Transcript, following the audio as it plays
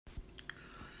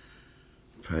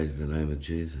Praise the name of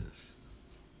Jesus.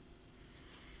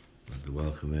 I'd like to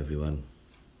welcome everyone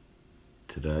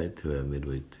today to our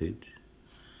midweek teach.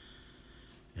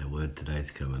 Our word today is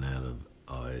coming out of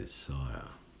Isaiah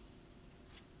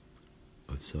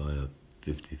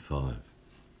 55.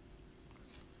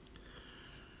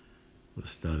 We'll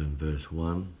start in verse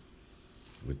 1,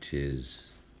 which is,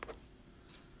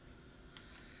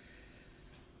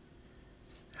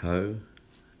 Ho,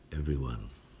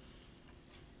 everyone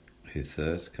who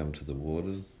thirst, come to the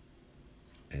waters,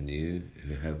 and you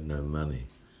who have no money,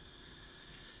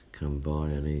 come buy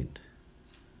and eat.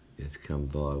 Yes, come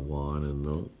buy wine and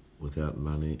milk without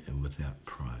money and without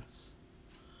price.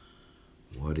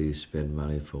 Why do you spend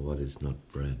money for what is not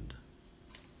bread,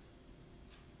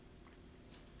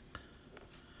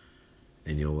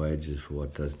 and your wages for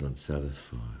what does not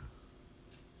satisfy?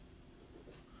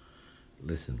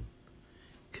 Listen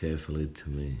carefully to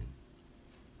me,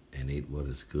 and eat what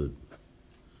is good.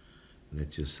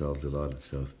 Let your soul delight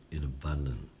itself in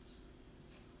abundance.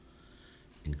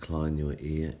 Incline your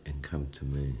ear and come to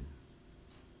me.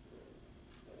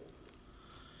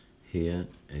 Hear,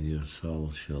 and your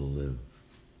soul shall live,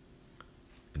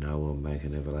 and I will make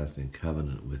an everlasting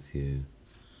covenant with you,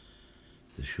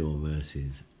 the sure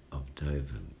mercies of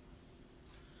David.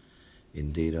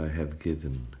 Indeed, I have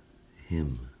given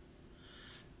him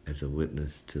as a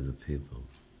witness to the people,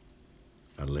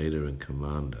 a leader and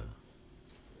commander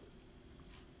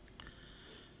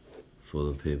for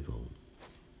the people.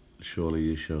 Surely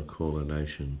you shall call a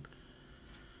nation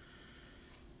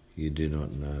you do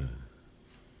not know,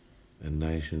 and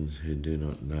nations who do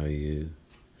not know you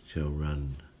shall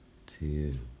run to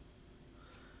you,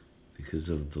 because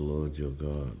of the Lord your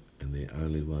God and the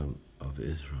only one of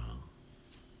Israel.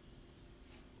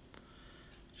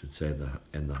 I should say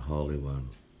and the Holy One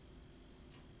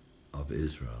of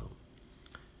Israel.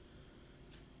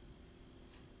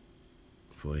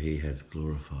 For he has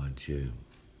glorified you.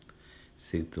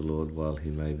 Seek the Lord while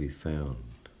he may be found.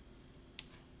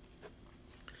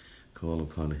 Call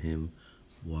upon him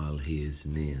while he is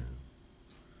near.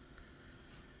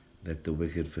 Let the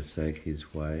wicked forsake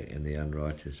his way, and the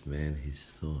unrighteous man his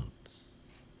thoughts.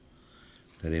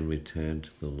 Let him return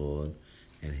to the Lord,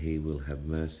 and he will have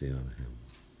mercy on him,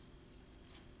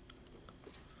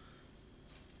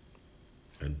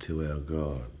 and to our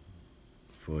God,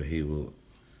 for he will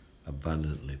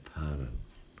abundantly pardon.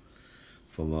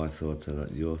 For my thoughts are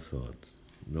not your thoughts,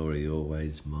 nor are your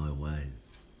ways my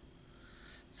ways,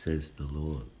 says the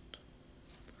Lord.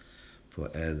 For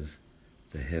as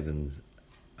the heavens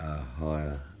are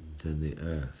higher than the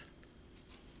earth,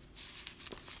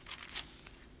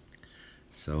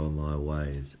 so are my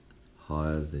ways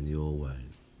higher than your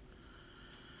ways,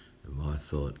 and my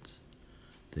thoughts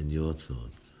than your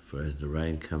thoughts. For as the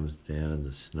rain comes down and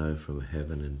the snow from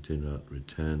heaven and do not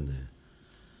return there,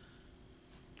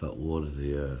 but water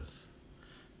the earth,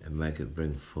 and make it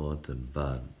bring forth and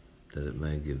bud, that it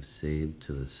may give seed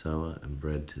to the sower and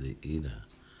bread to the eater,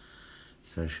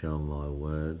 so shall my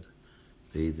word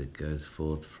be that goes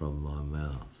forth from my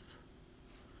mouth.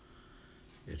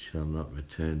 It shall not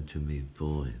return to me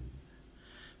void,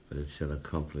 but it shall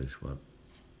accomplish what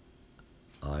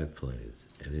I please,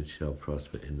 and it shall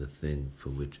prosper in the thing for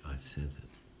which I sent it.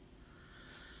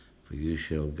 For you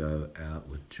shall go out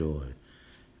with joy,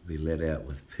 be led out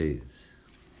with peace.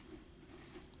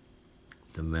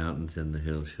 The mountains and the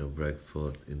hills shall break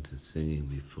forth into singing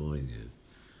before you,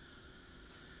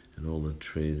 and all the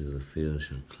trees of the field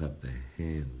shall clap their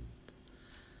hands.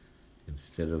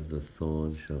 Instead of the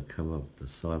thorn shall come up the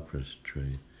cypress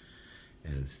tree,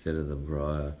 and instead of the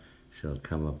briar shall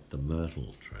come up the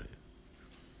myrtle tree.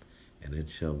 And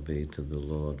it shall be to the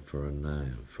Lord for a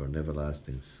name, for an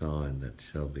everlasting sign that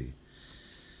shall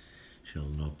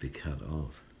not be cut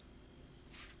off.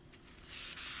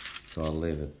 So I'll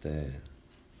leave it there.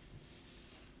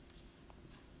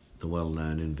 The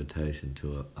well-known invitation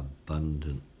to an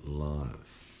abundant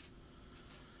life.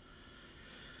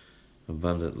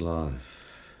 Abundant life,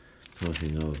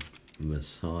 talking of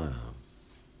Messiah,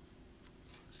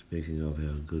 speaking of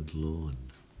our good Lord,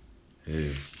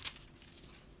 who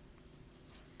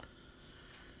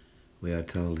we are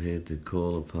told here to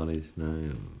call upon his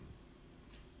name.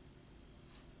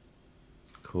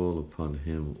 Call upon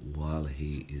him while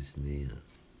he is near.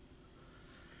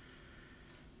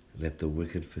 Let the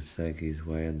wicked forsake his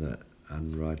way, and the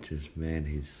unrighteous man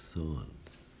his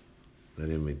thoughts. Let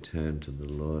him return to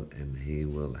the Lord, and he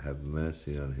will have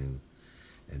mercy on him,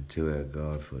 and to our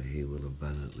God, for he will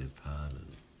abundantly pardon.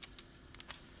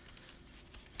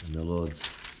 And the Lord's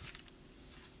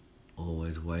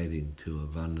always waiting to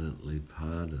abundantly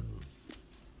pardon.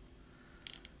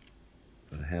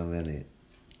 But how many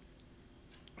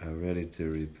are ready to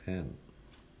repent,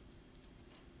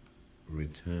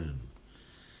 return.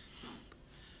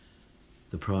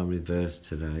 The primary verse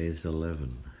today is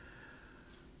 11.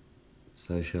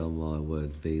 So shall my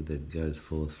word be that goes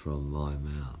forth from my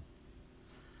mouth.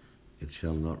 It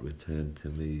shall not return to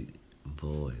me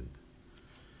void,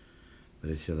 but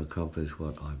it shall accomplish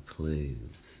what I please,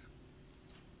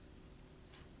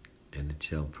 and it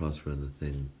shall prosper in the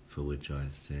thing for which I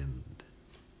sent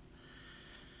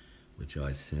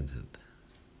it.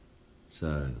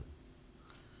 So,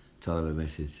 title of our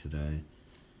message today,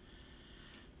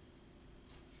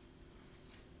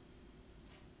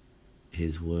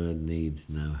 His word needs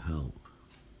no help.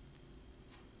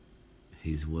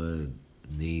 His word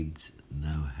needs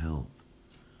no help.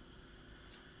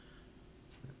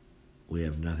 We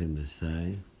have nothing to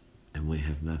say, and we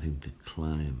have nothing to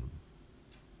claim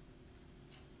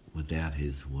without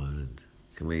His word.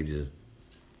 Can we just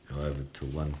go over to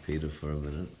 1 Peter for a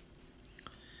minute?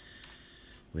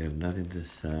 We have nothing to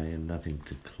say and nothing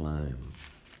to claim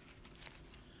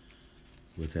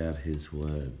without His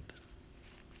word.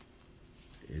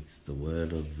 It's the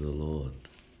word of the Lord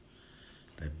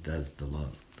that does the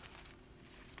lot.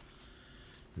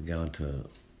 We go into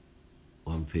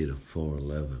 1 Peter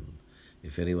 4:11.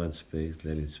 If anyone speaks,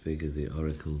 let him speak as the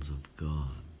oracles of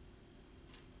God.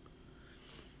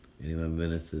 Anyone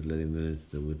ministers, let him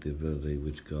minister with the ability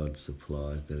which God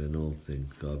supplies, that in all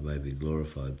things God may be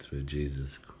glorified through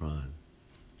Jesus Christ.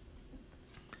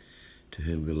 To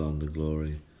whom belong the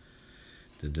glory,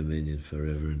 the dominion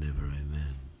forever and ever.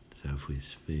 Amen. So if we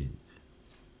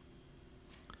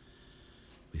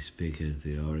speak as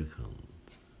the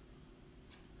oracles.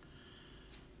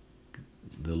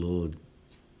 The Lord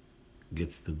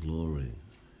gets the glory.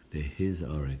 They're His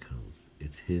oracles.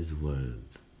 It's His word.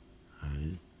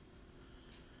 Right?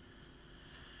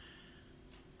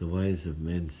 The ways of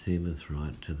men seemeth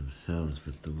right to themselves,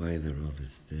 but the way thereof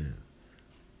is death.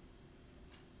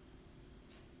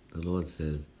 The Lord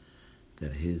says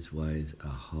that His ways are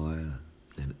higher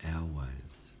than our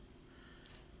ways,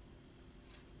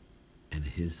 and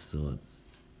His thoughts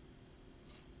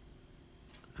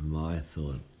and my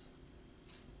thoughts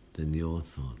than your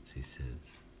thoughts, He says.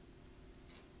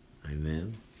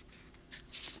 Amen?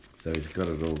 So He's got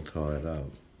it all tied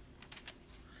up.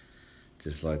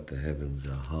 Just like the heavens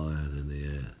are higher than the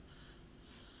earth.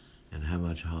 And how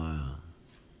much higher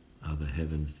are the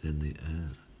heavens than the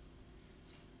earth?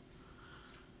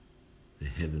 The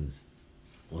heavens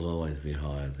will always be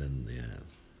higher than the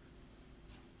earth.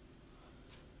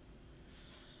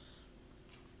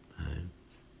 Right?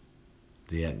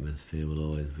 The atmosphere will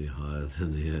always be higher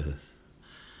than the earth.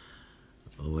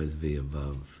 Always be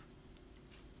above.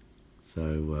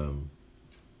 So,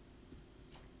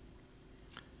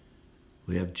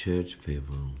 we have church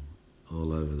people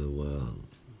all over the world,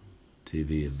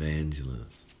 TV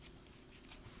evangelists,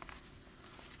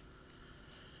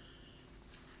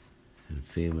 and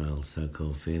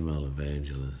so-called female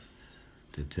evangelists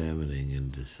determining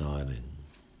and deciding,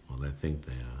 or they think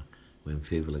they are, when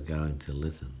people are going to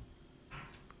listen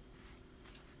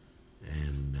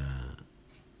and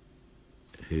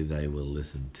who they will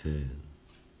listen to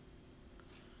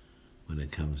when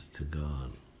it comes to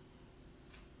God.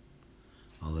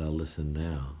 Or they'll listen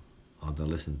now, or they'll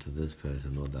listen to this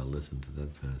person, or they'll listen to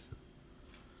that person.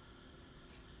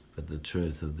 But the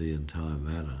truth of the entire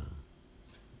matter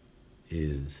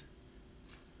is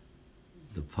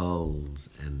the polls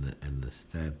and the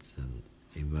stats and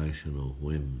emotional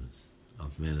whims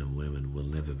of men and women will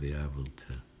never be able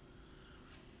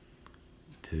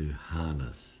to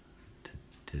harness,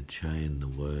 to chain the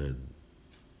words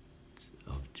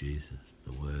of Jesus,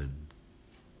 the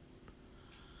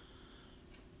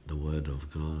word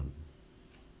of God.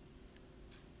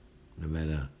 No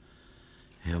matter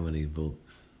how many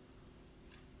books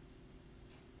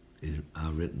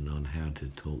are written on how to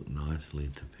talk nicely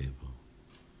to people,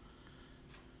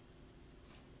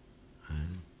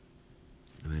 right?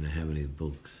 No matter how many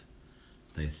books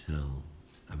they sell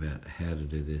about how to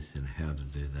do this and how to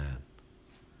do that,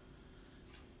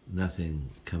 nothing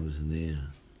comes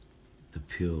near the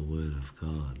pure word of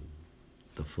God,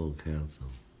 the full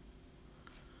counsel.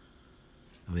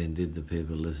 I mean, did the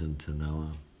people listen to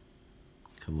Noah?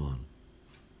 Come on.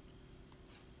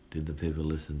 Did the people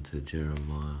listen to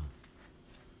Jeremiah?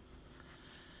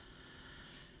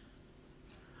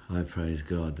 I praise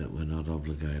God that we're not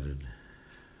obligated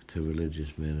to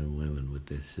religious men and women with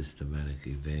their systematic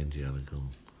evangelical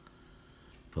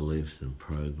beliefs and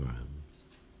programs.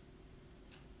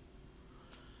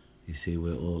 You see,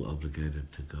 we're all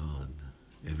obligated to God,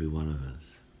 every one of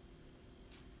us.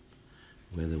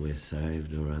 Whether we're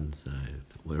saved or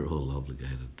unsaved, we're all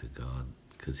obligated to God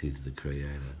because He's the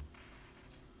Creator.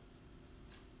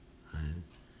 Right?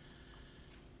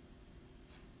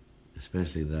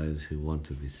 Especially those who want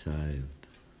to be saved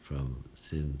from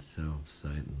sin, self,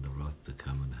 Satan, the wrath to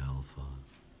come, and hellfire.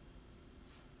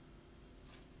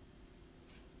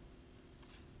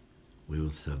 We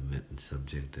will submit and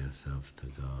subject ourselves to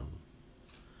God.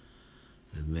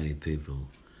 There's many people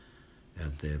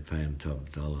out there paying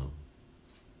top dollar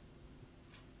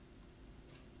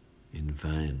in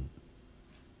vain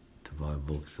to buy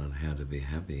books on how to be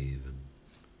happy even.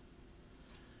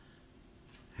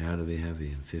 How to be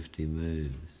happy in 50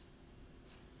 moods.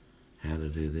 How to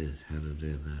do this, how to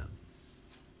do that.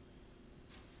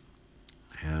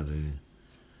 How to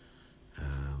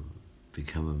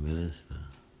become a minister.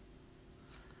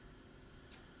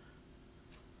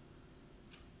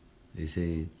 You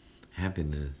see,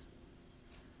 happiness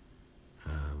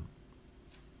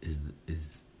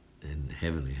is and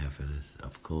heavenly happiness,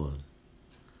 of course,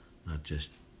 not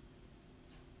just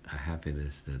a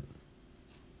happiness that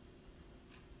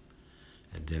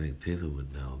Adamic people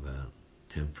would know about,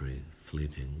 temporary,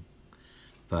 fleeting,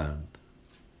 but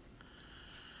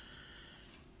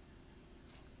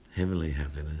heavenly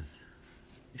happiness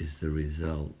is the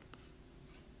result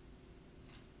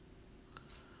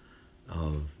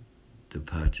of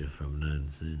departure from known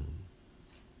sin.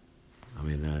 I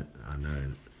mean, I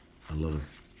know a lot of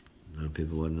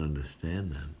people wouldn't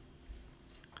understand that.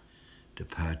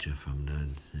 Departure from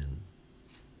known sin.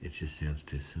 It just sounds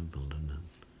too simple, doesn't it?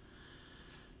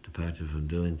 Departure from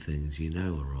doing things you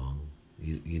know are wrong.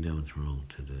 You know it's wrong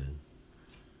to do.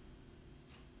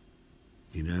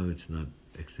 You know it's not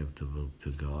acceptable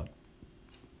to God.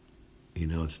 You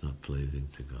know it's not pleasing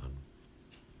to God.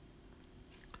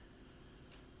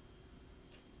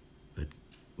 But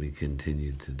we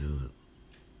continue to do it.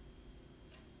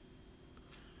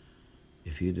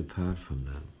 If you depart from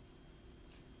that,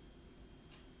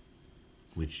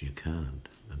 which you can't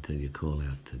until you call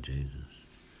out to Jesus,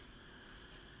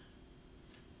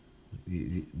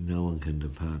 no one can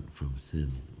depart from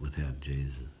sin without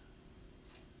Jesus.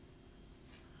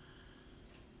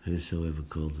 Whosoever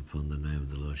calls upon the name of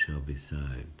the Lord shall be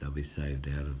saved. They'll be saved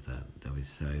out of that. They'll be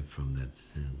saved from that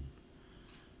sin.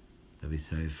 They'll be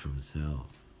saved from self,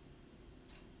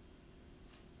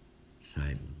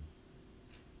 Satan,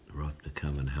 wrath to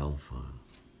come, and hellfire.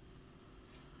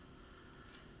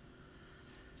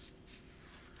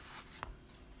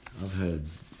 I've heard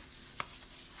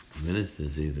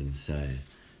ministers even say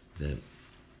that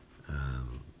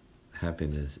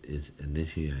happiness is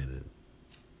initiated.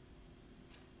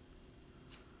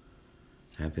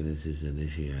 Happiness is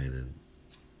initiated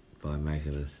by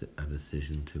making a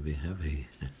decision to be happy.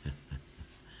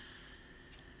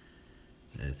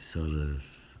 It sort of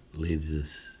leads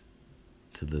us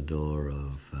to the door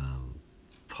of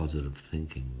positive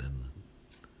thinking, doesn't it?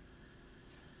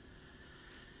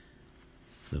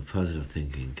 But positive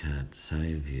thinking can't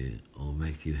save you or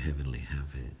make you heavenly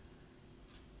happy,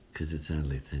 because it's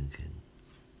only thinking.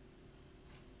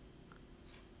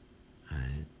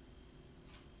 Right?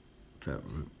 But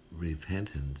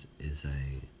repentance is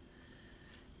a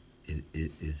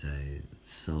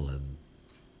solid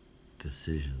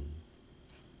decision.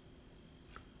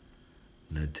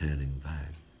 No turning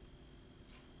back.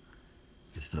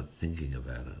 It's not thinking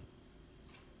about it.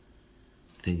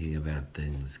 Thinking about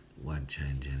things won't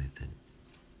change anything.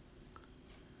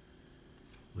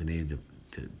 We need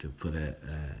to put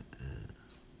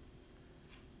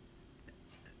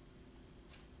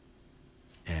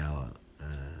our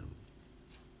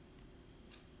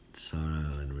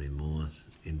sorrow and remorse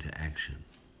into action.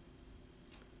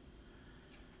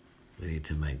 We need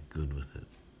to make good with it.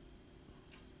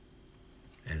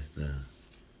 As the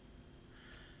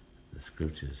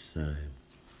scriptures say.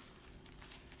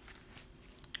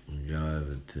 We'll go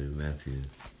over to Matthew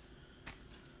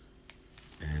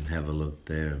and have a look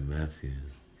there in Matthew.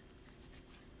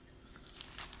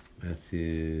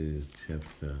 Matthew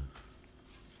chapter,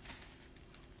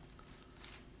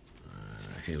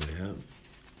 here we are.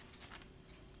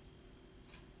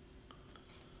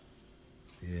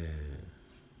 Yeah.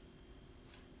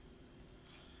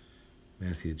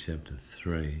 Matthew chapter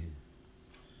 3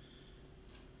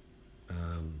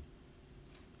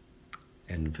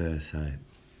 and verse 8.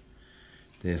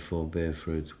 Therefore bear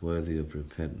fruits worthy of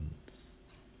repentance,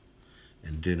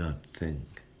 and do not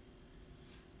think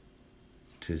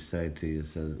to say to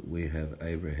yourself, we have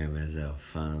Abraham as our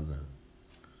father.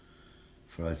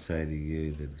 For I say to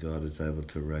you that God is able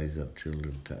to raise up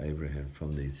children to Abraham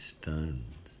from these stones.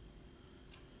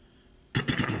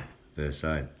 Verse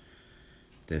 8.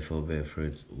 therefore bear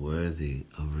fruits worthy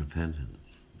of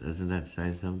repentance. Doesn't that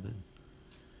say something?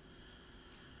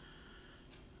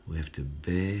 We have to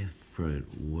bear fruit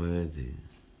worthy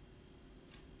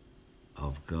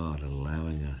of God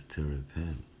allowing us to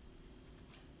repent.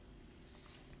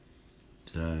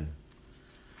 So,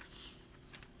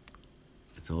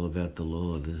 it's all about the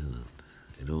Lord, isn't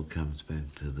it? It all comes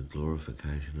back to the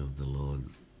glorification of the Lord,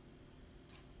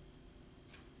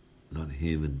 not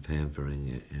human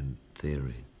pampering and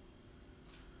theory.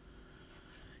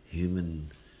 Human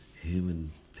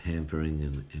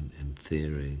pampering and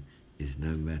theory is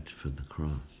no match for the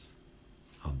cross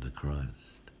of the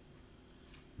Christ.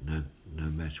 No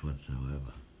match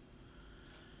whatsoever.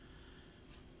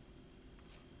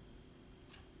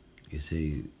 You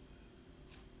see,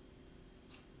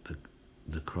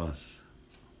 the cross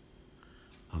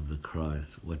of the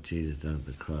Christ, what Jesus done at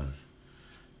the cross,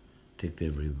 ticked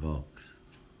every box.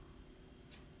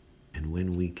 And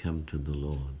when we come to the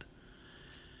Lord,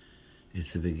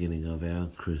 it's the beginning of our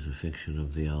crucifixion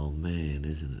of the old man,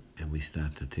 isn't it? And we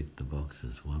start to tick the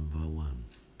boxes one by one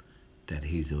that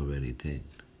he's already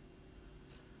ticked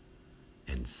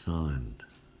and signed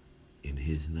in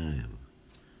his name,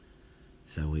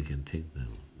 so we can tick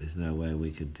them. There's no way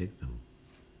we can tick them.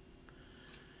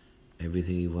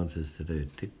 Everything he wants us to do,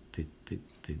 tick, tick, tick,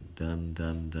 tick, done,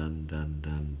 done, done, done,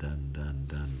 done, done, done,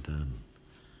 done, done.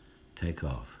 Take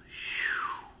off,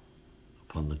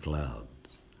 upon the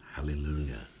clouds.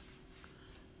 Hallelujah.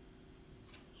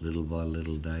 Little by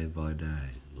little, day by day,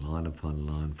 line upon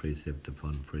line, precept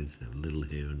upon precept, little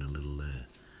here and a little there.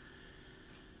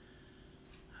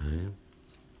 Hey?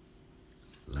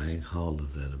 Laying hold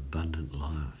of that abundant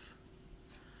life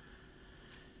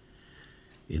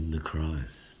in the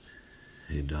Christ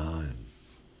who died,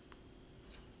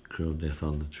 cruel death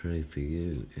on the tree for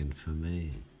you and for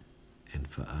me and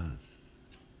for us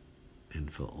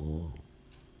and for all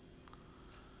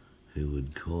who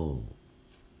would call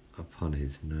upon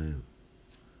his name.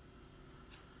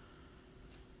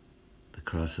 The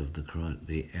cross of the Christ,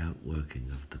 the outworking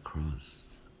of the cross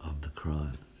of the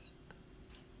Christ.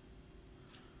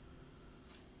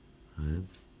 Right?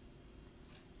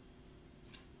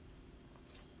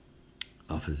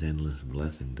 Offers endless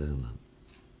blessing, doesn't it?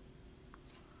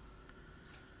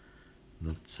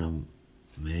 Not some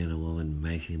man or woman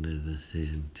making the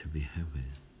decision to be happy.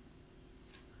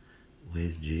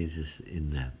 Where's Jesus in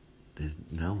that? There's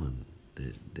no one.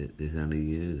 There's only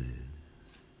you there.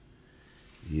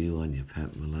 You on your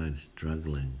Pat Malone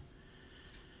struggling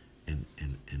and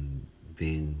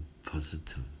being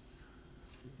positive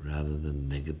rather than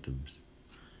negatives.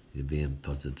 You're being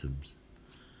positives.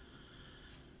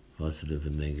 Positive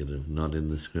and negative, not in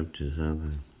the scriptures, are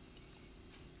they?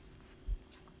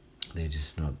 They're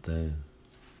just not there.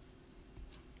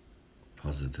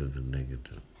 Positive and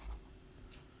negative.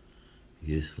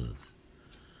 Useless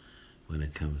when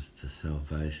it comes to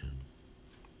salvation.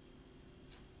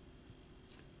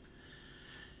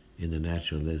 In the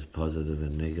natural, there's positive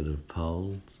and negative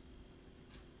poles.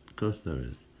 Of course there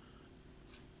is.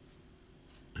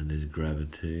 And there's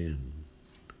gravity and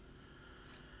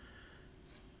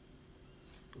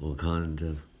all kinds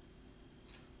of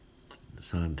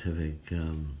scientific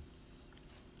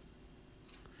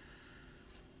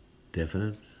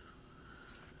definites.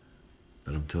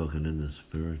 But I'm talking in the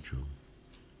spiritual.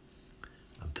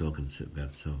 I'm talking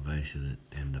about salvation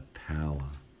and the power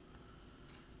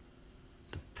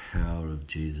of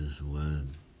Jesus' word,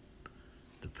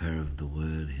 the power of the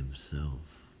word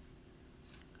himself.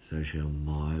 So shall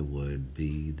my word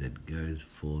be that goes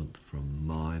forth from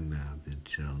my mouth, it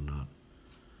shall not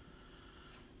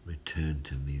return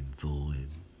to me void,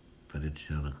 but it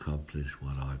shall accomplish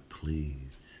what I please.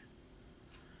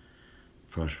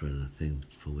 Prosper the things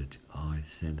for which I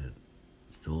sent it.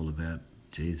 It's all about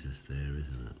Jesus there,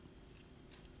 isn't it?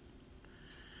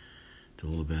 It's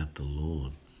all about the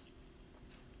Lord.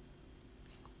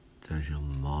 So shall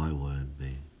my word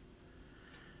be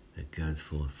that goes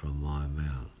forth from my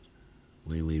mouth.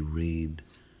 When we read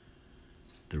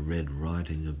the red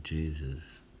writing of Jesus,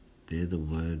 they're the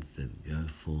words that go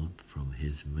forth from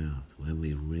his mouth. When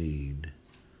we read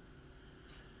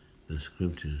the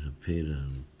scriptures of Peter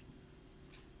and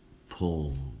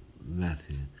Paul,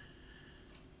 Matthew,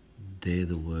 they're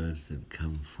the words that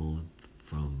come forth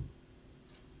from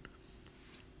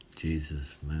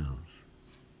Jesus' mouth.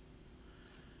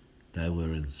 They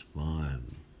were inspired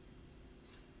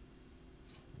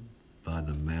by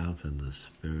the mouth and the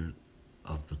spirit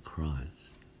of the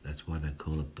Christ. That's why they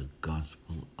call it the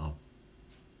gospel of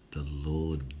the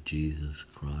Lord Jesus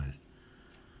Christ,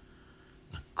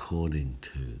 according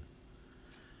to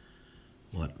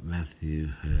what Matthew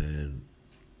heard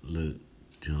Luke,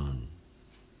 John,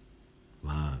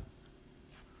 Mark,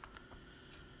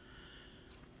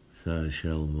 so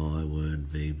shall my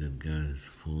word be that goes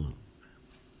forth.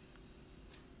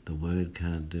 The word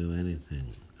can't do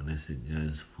anything unless it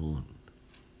goes forth.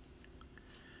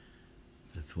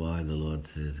 That's why the Lord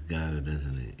says go,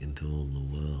 doesn't he, into all the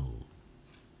world.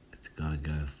 It's got to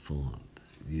go forth.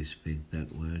 You speak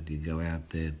that word, you go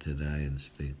out there today and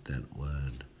speak that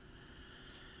word,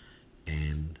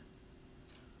 and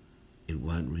it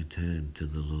won't return to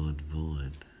the Lord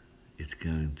void. It's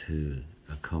going to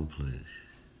accomplish.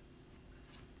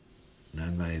 No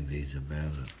maybes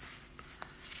about it.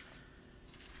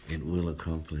 It will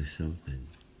accomplish something.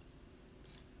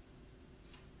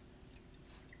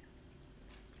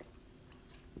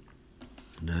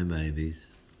 No maybes.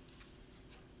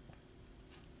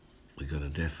 We got a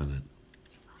definite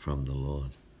from the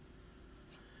Lord.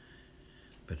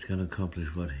 But it's going to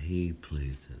accomplish what he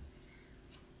pleases.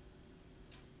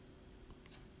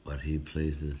 What he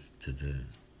pleases to do.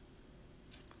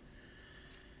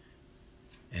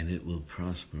 And it will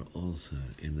prosper also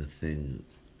in the thing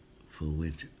for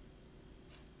which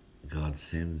God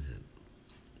sends it.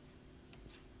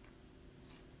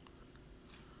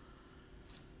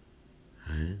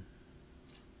 Hey?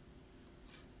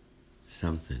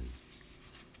 Something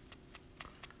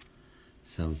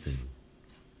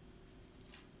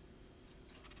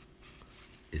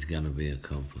is going to be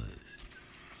accomplished.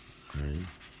 Right?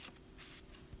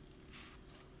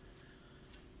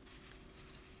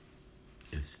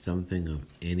 If something of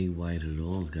any weight at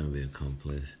all is going to be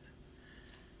accomplished,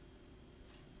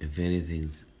 if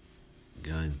anything's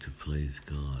going to please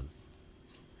God,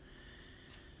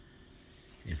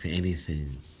 if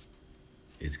anything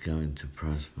is going to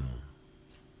prosper,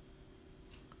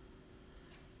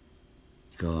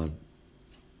 God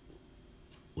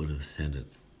would have sent it.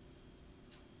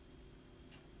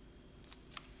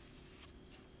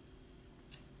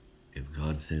 If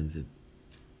God sends it,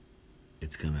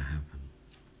 it's going to happen.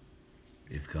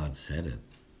 If God said it,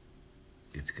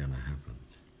 it's going to happen.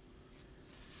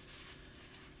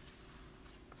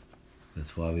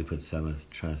 That's why we put so much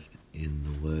trust in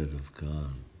the Word of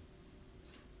God.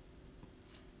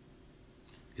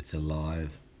 It's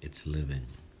alive, it's living,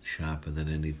 sharper than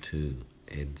any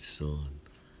two-edged sword,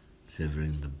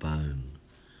 severing the bone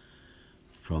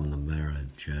from the marrow,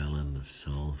 jail and the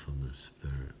soul from the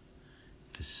spirit,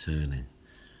 discerning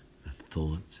the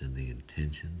thoughts and the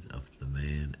intentions of the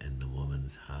man and the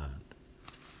woman's heart.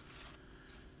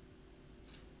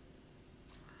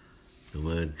 The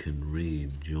Word can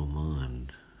read your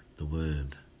mind. The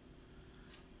Word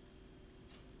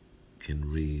can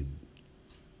read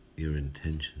your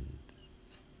intentions.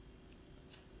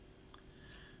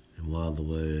 And while the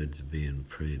Word's being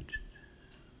preached,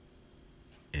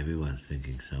 everyone's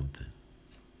thinking something.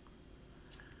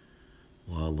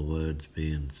 While the Word's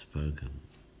being spoken,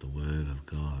 the Word of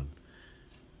God,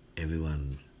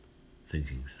 everyone's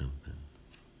thinking something.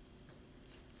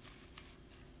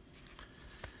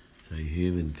 So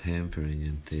human pampering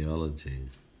and theology,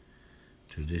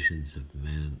 traditions of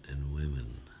men and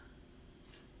women,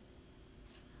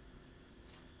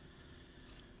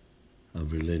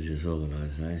 of religious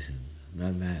organisations,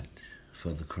 no match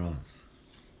for the cross.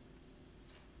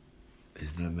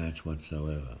 There's no match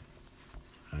whatsoever,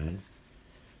 right?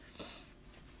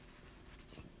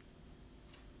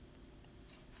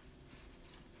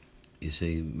 You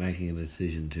see, making a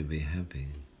decision to be happy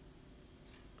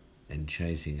and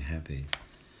chasing happy,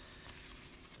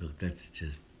 look, that's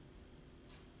just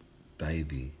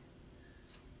baby.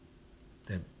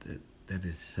 That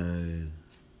is so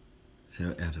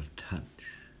out of touch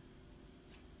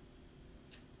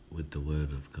with the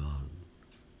Word of God.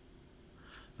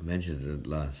 I mentioned it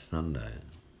last Sunday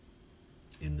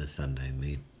in the Sunday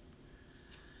meet,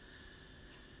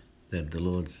 that the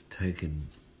Lord's taken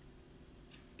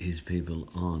his people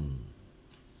on.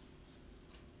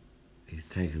 He's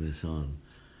taken us on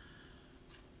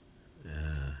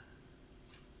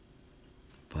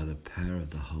by the power of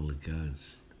the Holy Ghost.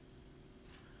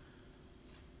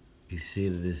 He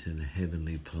seated us in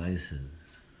heavenly places.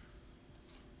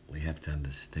 We have to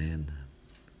understand that.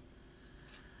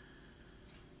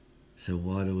 So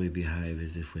why do we behave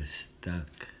as if we're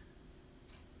stuck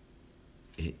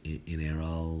in our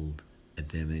old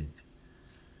Adamic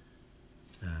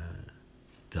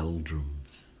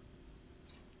doldrums?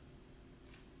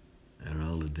 Our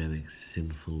old Adamic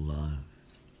sinful life,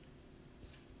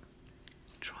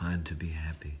 trying to be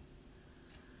happy.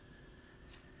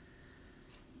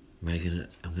 I'm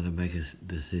going to make a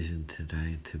decision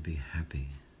today to be happy.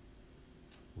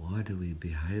 Why do we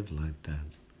behave like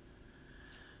that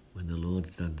when the Lord's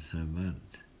done so much?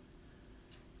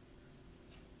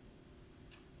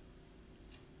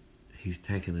 He's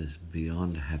taken us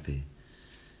beyond happy,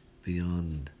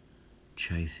 beyond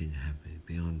chasing happy,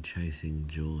 beyond chasing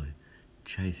joy,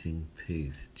 chasing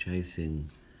peace, chasing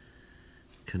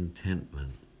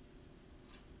contentment,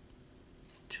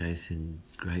 chasing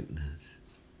greatness,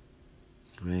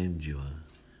 grandeur.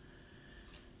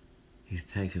 He's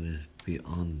taken us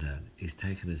beyond that. He's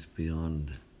taken us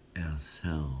beyond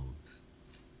ourselves.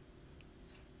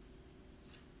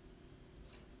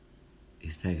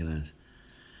 He's taken us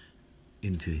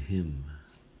into Him.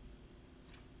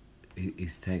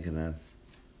 He's taken us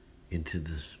into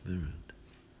the Spirit.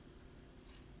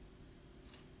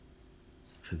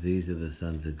 For these are the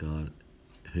sons of God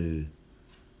who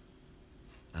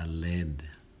are led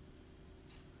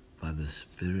by the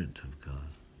Spirit of God.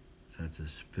 So it's a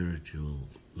spiritual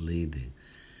leading,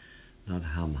 not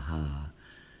hum-ha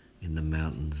in the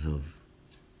mountains of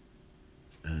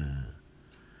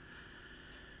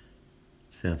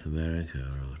South America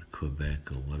or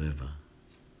Quebec or whatever.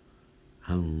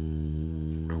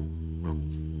 Hum, rum,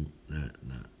 rum. No.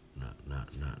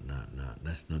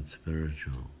 That's not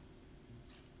spiritual.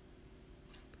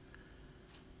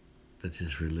 That's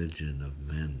just religion of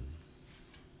men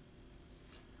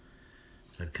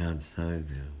that can't save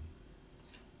you,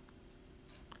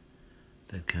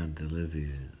 that can't deliver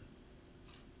you,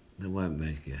 that won't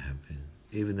make you happy.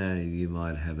 Even though you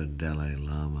might have a Dalai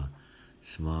Lama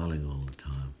smiling all the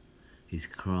time, he's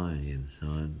crying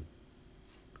inside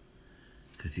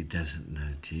because he doesn't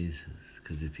know Jesus.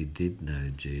 Because if he did know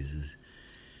Jesus,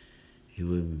 he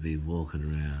wouldn't be walking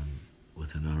around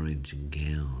with an orange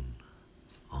gown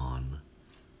on,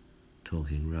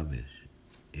 talking rubbish.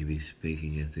 He'd be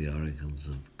speaking as the oracles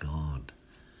of God,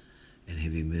 and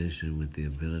he'd be ministering with the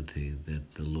ability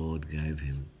that the Lord gave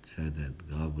him so that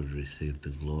God would receive the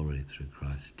glory through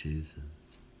Christ Jesus.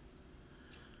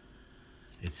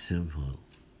 It's simple.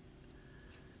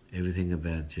 Everything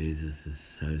about Jesus is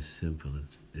so simple.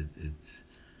 It's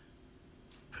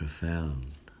profound.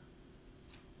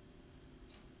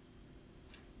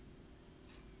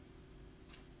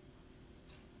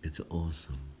 It's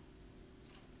awesome.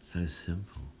 So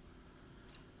simple.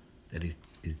 That he's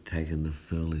taken the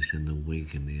foolish and the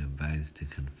weak and the abased to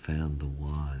confound the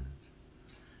wise.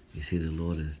 You see, the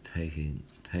Lord is taken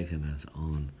us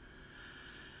on,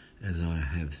 as I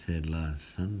have said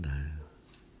last Sunday,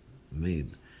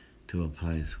 to a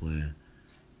place where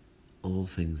all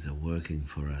things are working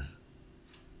for us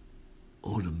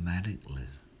automatically.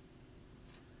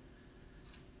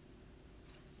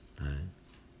 No?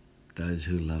 Those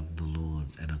who love the Lord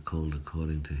and are called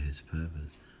according to His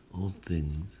purpose, all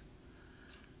things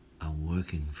are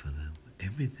working for them.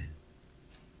 Everything.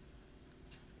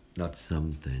 Not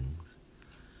some things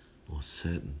or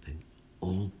certain things.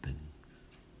 All things.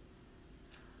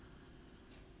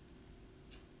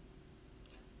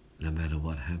 No matter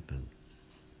what happens.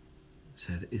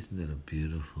 So isn't that a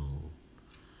beautiful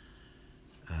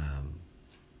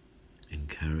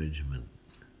encouragement?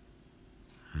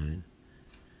 Right?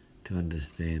 To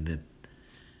understand that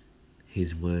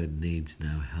His word needs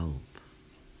no help.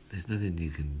 There's nothing you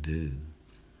can do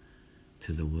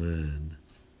to the word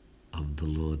of the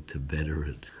Lord to better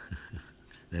it.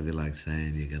 That'd be like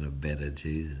saying you're going to better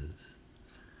Jesus.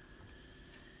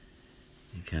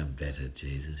 You can't better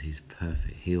Jesus. He's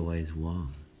perfect. He always was.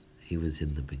 He was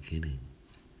in the beginning.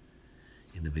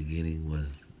 In the beginning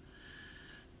was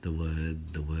the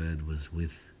Word. The Word was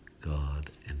with God,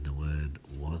 and the Word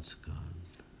was God.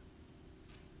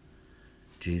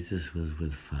 Jesus was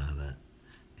with Father,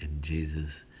 and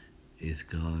Jesus is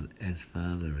God as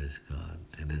Father is God,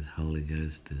 and as Holy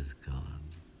Ghost is God.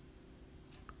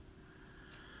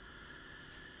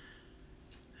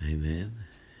 Amen.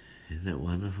 Isn't that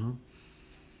wonderful?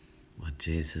 What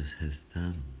Jesus has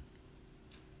done.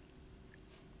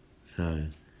 So,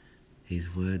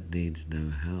 His word needs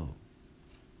no help.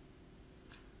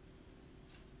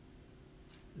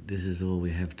 This is all we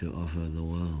have to offer the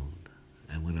world.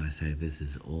 And when I say this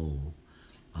is all,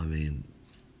 I mean,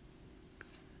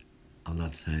 I'm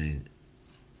not saying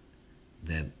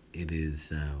that it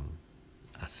is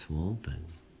a small thing,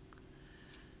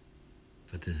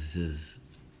 but this is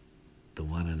the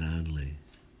one and only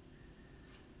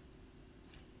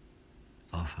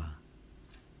offer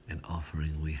and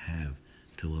offering we have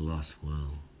to a lost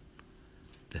world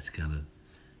that's going to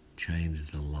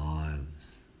change the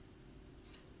lives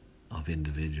of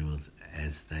individuals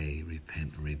as they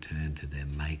repent and return to their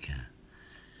Maker.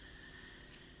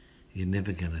 You're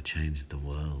never going to change the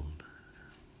world.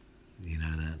 You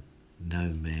know that? No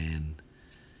man,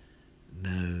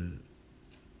 no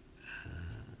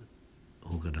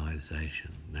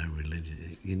organisation, no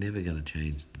religion. You're never going to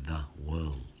change the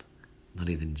world. Not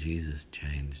even Jesus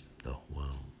changed the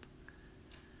world.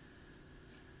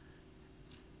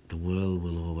 The world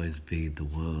will always be the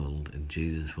world, and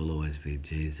Jesus will always be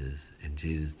Jesus, and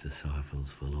Jesus'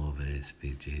 disciples will always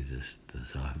be Jesus'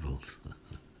 disciples.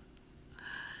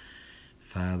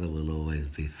 Father will always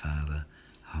be Father.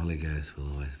 Holy Ghost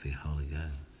will always be Holy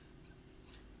Ghost.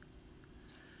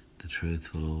 The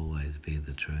truth will always be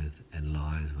the truth, and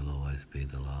lies will always be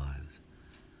the lies.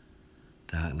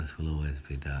 Darkness will always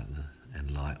be darkness,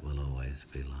 and light will always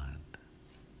be light.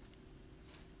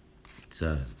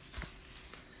 So,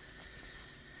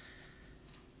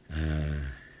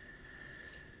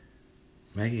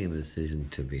 making a decision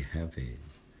to be happy,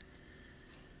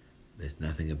 there's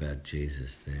nothing about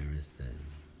Jesus there, is there?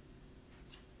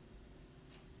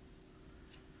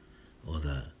 Or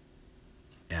the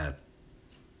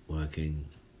outworking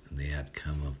and the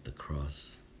outcome of the cross.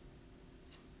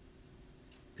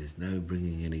 There's no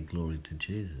bringing any glory to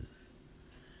Jesus.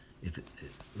 If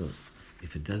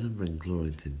it doesn't bring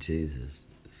glory to Jesus,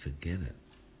 forget it.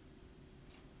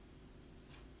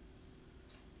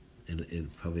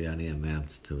 It probably only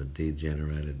amounts to a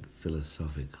degenerated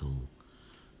philosophical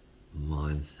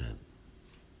mindset,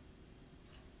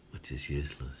 which is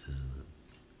useless, isn't it?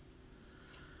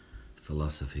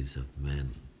 Philosophies of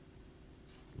men.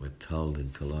 We're told in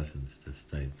Colossians to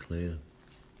stay clear,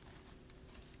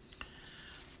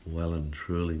 well and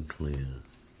truly clear,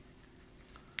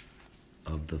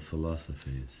 of the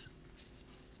philosophies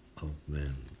of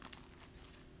men.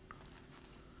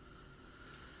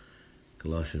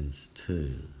 Colossians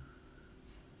 2,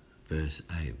 verse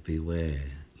 8, beware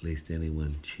lest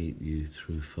anyone cheat you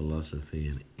through philosophy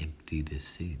and empty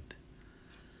deceit,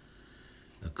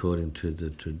 according to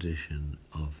the tradition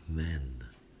of men,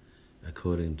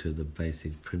 according to the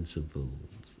basic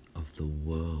principles of the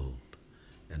world,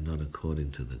 and not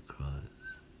according to the Christ.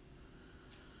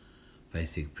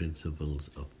 Basic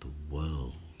principles of the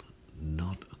world,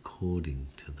 not according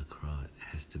to the Christ. It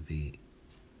has to be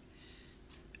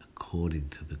according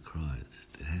to the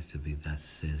Christ. It has to be, thus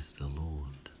says the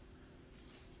Lord.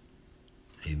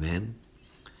 Amen?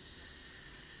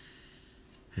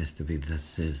 It has to be, thus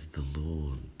says the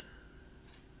Lord.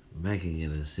 Making a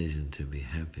decision to be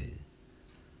happy.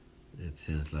 It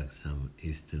sounds like some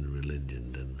Eastern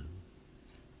religion, doesn't it?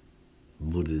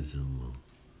 Buddhism or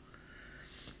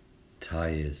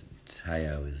Taoism.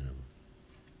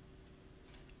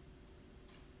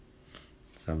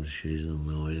 Some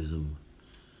Shintoism.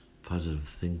 Positive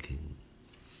thinking.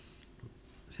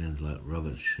 Sounds like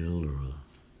Robert Schuller or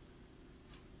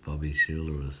Bobby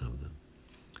Schuller or something.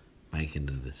 Making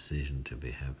a decision to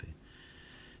be happy.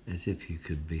 As if you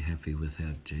could be happy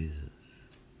without Jesus.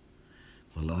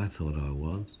 Well, I thought I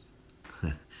was.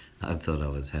 I thought I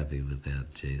was happy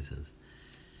without Jesus.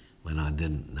 When I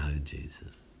didn't know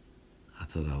Jesus, I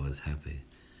thought I was happy.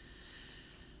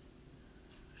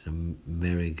 It's a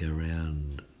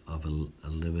merry-go-round of a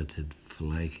limited,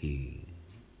 flaky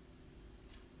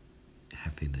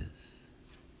happiness.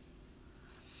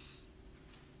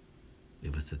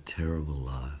 It was a terrible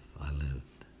life I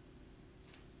lived.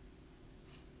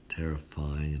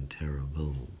 Terrifying and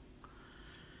terrible.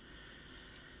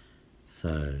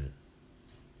 So,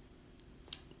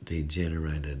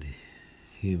 degenerated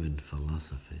human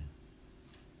philosophy.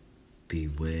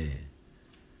 Beware.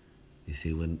 You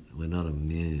see, we're not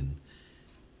immune.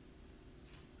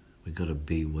 We've got to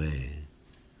beware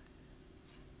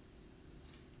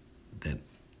that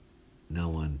no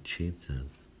one cheats us.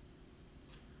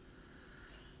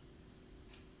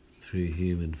 Through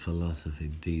human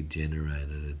philosophy,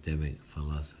 degenerated Adamic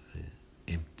philosophy,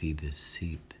 empty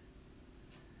deceit.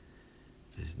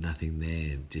 There's nothing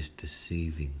there, just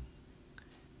deceiving.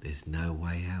 There's no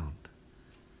way out.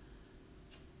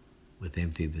 With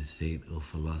empty deceit or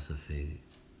philosophy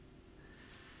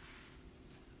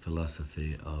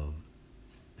of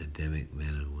Adamic men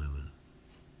and women.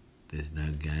 There's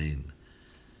no gain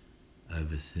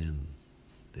over sin.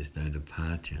 There's no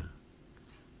departure.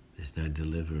 There's no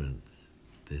deliverance.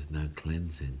 There's no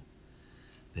cleansing.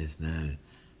 There's no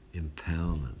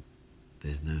empowerment.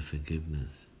 There's no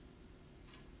forgiveness.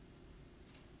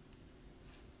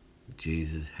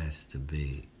 Jesus has to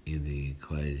be in the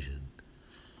equation,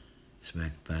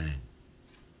 smack bang,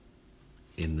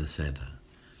 in the center,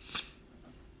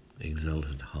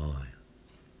 exalted high.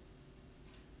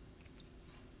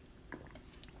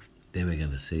 Then we're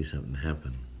going to see something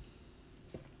happen.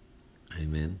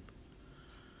 Amen.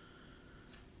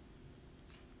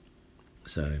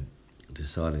 So,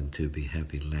 deciding to be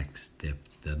happy lacks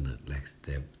depth, doesn't it? Lacks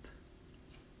depth.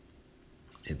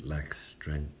 It lacks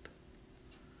strength.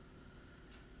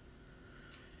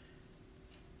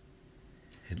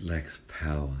 It lacks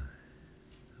power,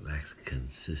 lacks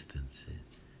consistency.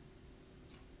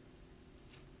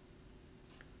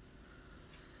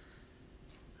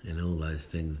 And all those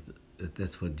things,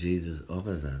 that's what Jesus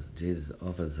offers us. Jesus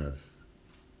offers us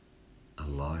a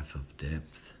life of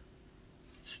depth,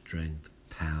 strength,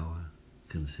 power,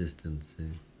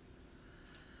 consistency.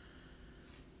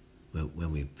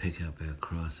 When we pick up our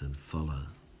cross and follow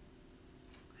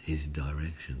His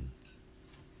directions.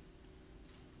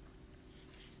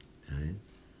 Okay?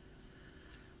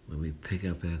 When we pick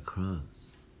up our cross,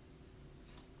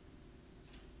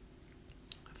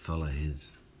 follow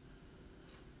His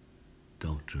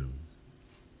doctrine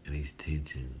and His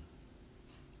teaching,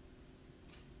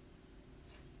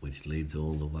 which leads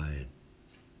all the way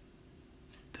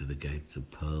to the gates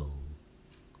of pearl.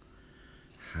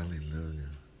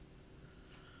 Hallelujah.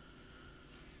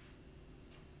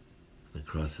 The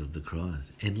cross of the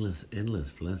Christ. Endless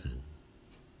blessing.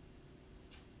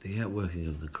 The outworking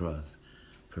of the cross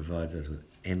provides us with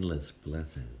endless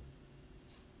blessing.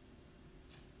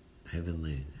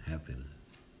 Heavenly happiness.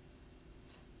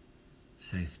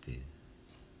 Safety.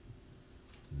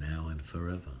 Now and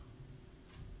forever.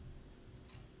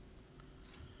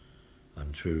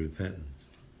 On true repentance.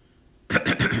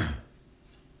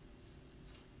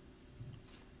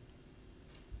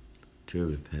 True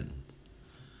repentance.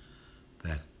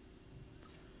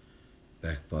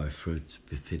 Backed by fruits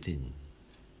befitting.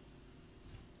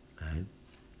 Right?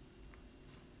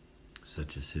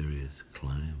 Such a serious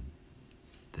claim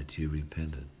that you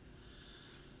repented.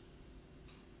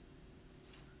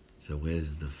 So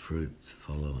where's the fruits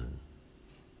following?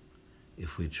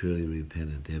 If we truly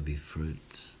repented, there'll be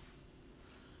fruits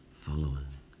following.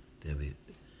 There'll be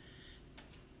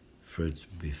fruits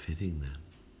befitting them.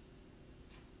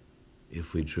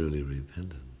 If we truly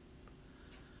repented,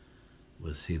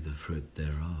 we'll see the fruit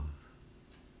thereof.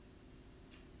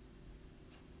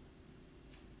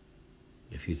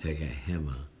 If you take a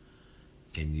hammer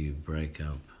and you break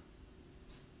a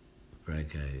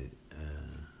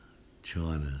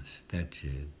china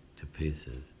statue to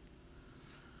pieces,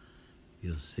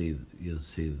 you'll see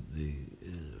the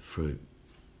fruit.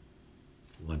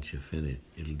 Once you're finished,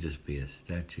 it'll just be a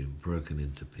statue broken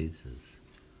into pieces.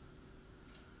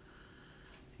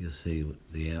 You'll see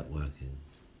the outworking.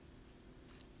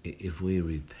 If we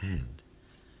repent,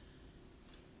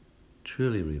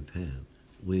 truly repent,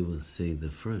 we will see the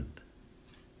fruit.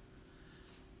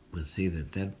 We'll see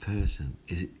that person,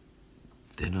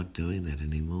 they're not doing that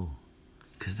anymore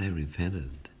because they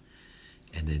repented.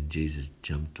 And then Jesus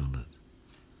jumped on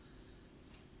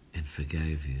it and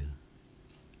forgave you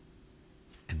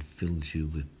and filled you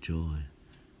with joy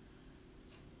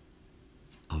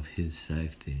of His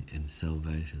safety and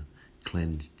salvation,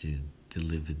 cleansed you,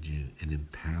 delivered you, and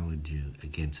empowered you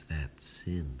against that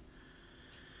sin.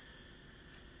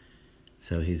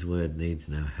 So His word needs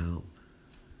no help.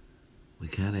 We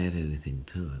can't add anything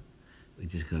to it. We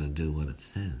just got to do what it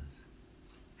says.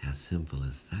 How simple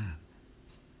is that?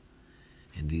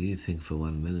 And do you think for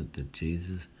 1 minute that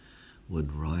Jesus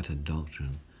would write a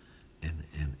doctrine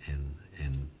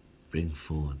and bring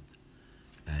forth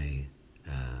a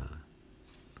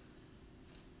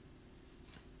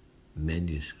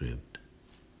manuscript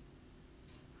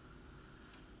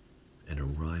and a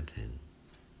writing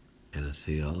and a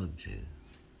theology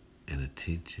and a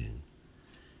teaching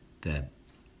that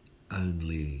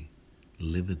only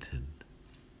limited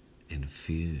and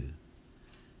few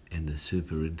and the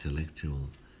super intellectual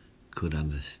could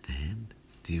understand?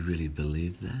 Do you really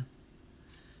believe that?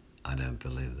 I don't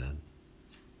believe that.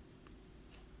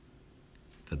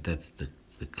 But that's the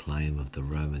claim of the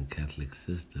Roman Catholic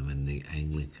system and the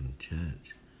Anglican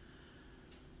Church.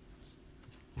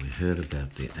 We heard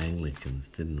about the Anglicans,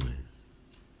 didn't we?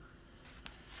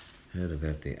 Heard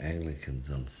about the Anglicans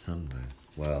on Sunday.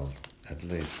 Well, at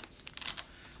least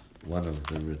one of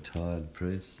the retired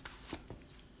priests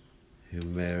who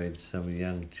married some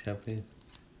young chappie.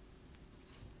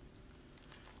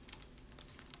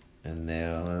 And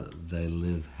now they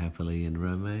live happily in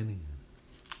Romania.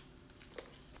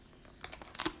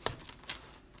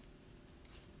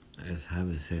 As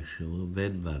homosexual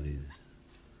bed buddies.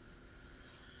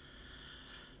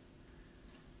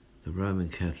 The Roman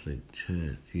Catholic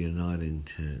Church, the Uniting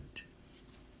Church,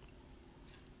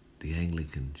 the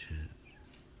Anglican Church,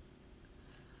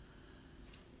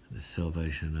 the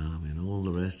Salvation Army, and all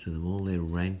the rest of them, all their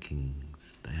rankings.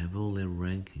 They have all their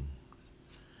rankings.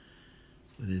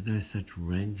 But there's no such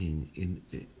ranking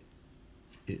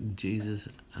in Jesus'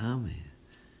 army.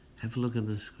 Have a look at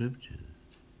the scriptures.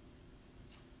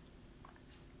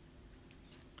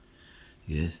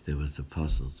 Yes, there was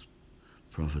apostles,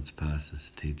 prophets,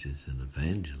 pastors, teachers, and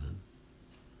evangelists.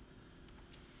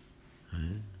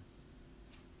 Right?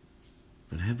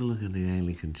 But have a look at the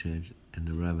Anglican Church and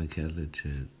the Roman Catholic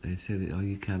Church. They said, oh,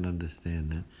 you can't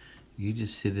understand that. You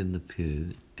just sit in the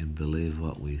pew and believe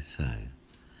what we say.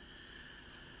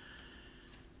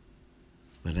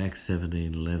 But Acts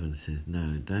 17:11 says,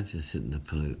 no, don't just sit in the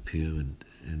pew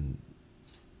and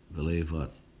believe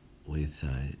what we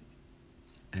say.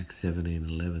 Acts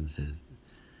 17:11 says,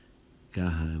 go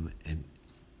home and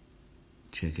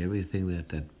check everything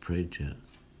that preacher,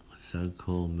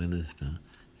 so-called minister,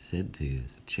 said to you.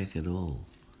 Check it all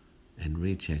and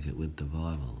recheck it with the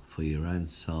Bible for your own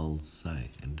soul's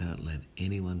sake, and don't let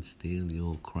anyone steal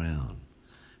your crown.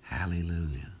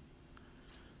 Hallelujah.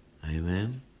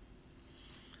 Amen.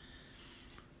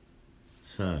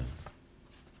 So,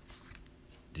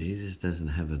 Jesus doesn't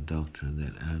have a doctrine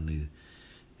that only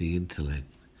the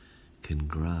intellect can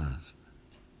grasp.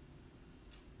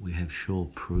 We have sure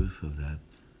proof of that.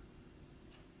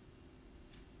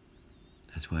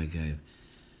 That's why he gave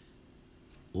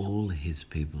all his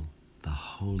people the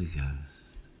Holy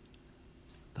Ghost.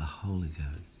 The Holy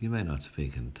Ghost. You may not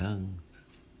speak in tongues.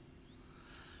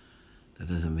 That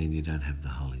doesn't mean you don't have the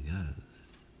Holy Ghost.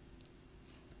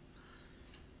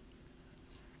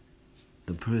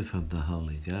 The proof of the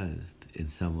Holy Ghost in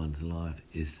someone's life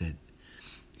is that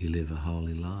you live a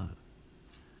holy life.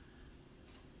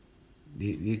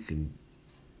 You can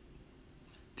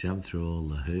jump through all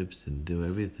the hoops and do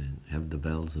everything, have the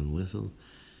bells and whistles,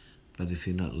 but if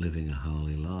you're not living a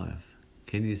holy life,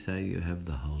 can you say you have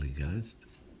the Holy Ghost?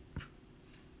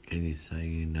 Can you say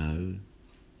you know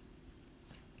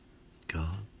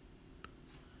God?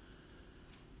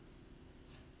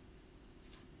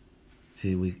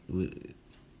 See,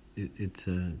 it's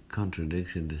a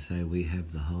contradiction to say we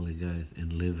have the Holy Ghost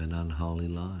and live an unholy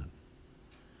life.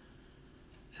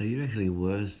 So you're actually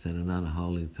worse than an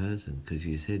unholy person because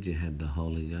you said you had the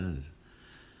Holy Ghost,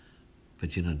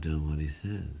 but you're not doing what he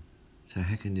says. So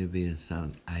how can you be a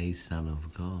son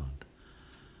of God?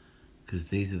 Because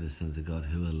these are the sons of God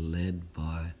who are led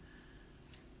by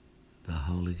the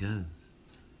Holy Ghost.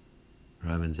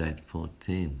 Romans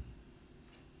 8:14.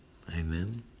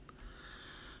 Amen.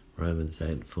 Romans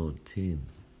 8:14.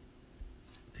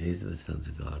 These are the sons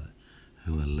of God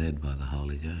who are led by the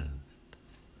Holy Ghost.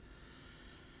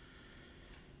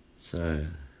 So,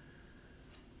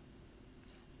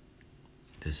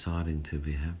 deciding to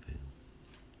be happy,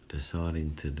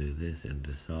 deciding to do this and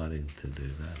deciding to do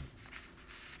that,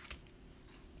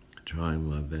 trying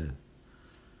my best.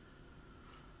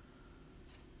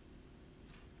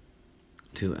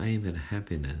 To aim at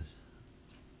happiness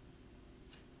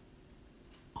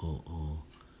or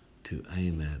to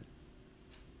aim at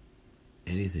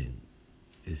anything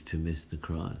is to miss the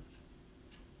Christ.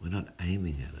 We're not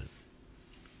aiming at it.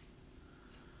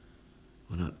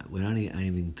 We're only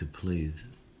aiming to please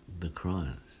the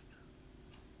Christ.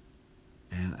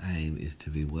 Our aim is to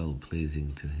be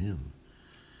well-pleasing to him.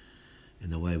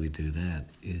 And the way we do that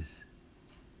is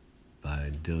by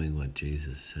doing what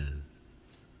Jesus says.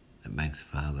 That makes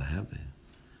Father happy.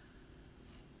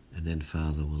 And then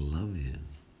Father will love you.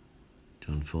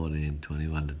 John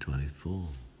 14:21-24.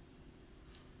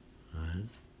 Right?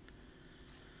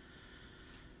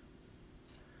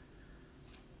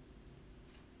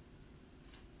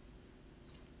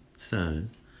 So,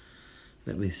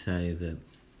 let me say that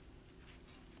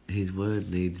his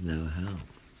word needs no help.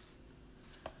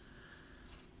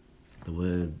 The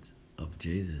words of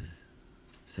Jesus,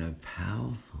 so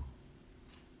powerful.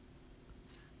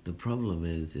 The problem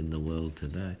is in the world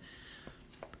today,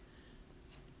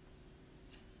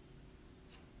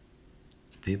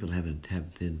 people haven't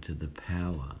tapped into the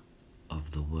power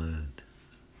of the word,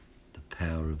 the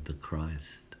power of the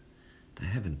Christ. They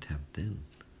haven't tapped in.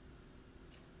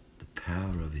 The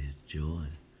power of his joy,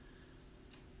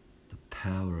 the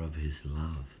power of his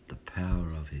love, the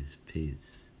power of his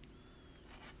peace.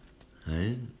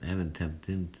 They haven't tapped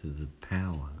into the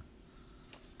power,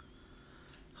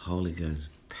 Holy Ghost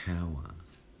power.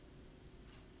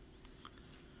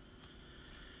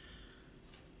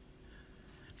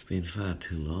 It's been far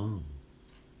too long.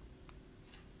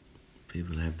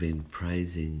 People have been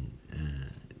praising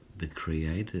the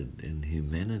created and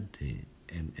humanity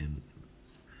and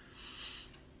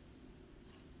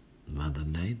Mother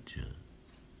Nature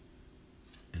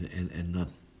and not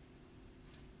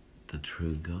the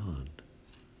true God,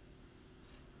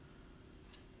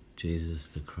 Jesus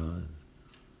the Christ.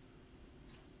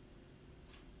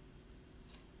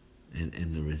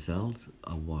 And the results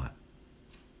are what?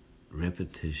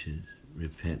 Repetitious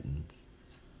repentance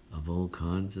of all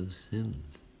kinds of sin.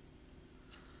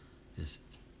 Just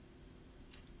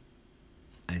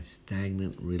a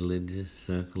stagnant religious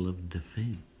circle of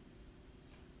defeat.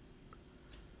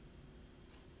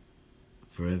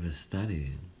 Forever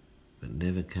studying, but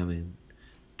never coming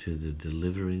to the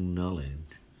delivering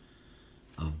knowledge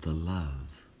of the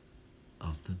love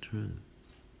of the truth.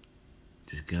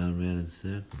 Just going around in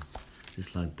circles,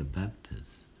 just like the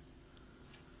Baptists.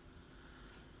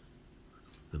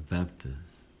 The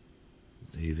Baptists,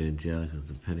 the Evangelicals,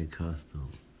 the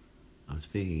Pentecostals. I'm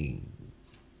speaking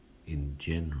in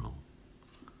general.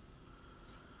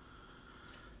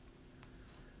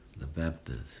 The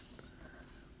Baptists,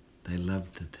 they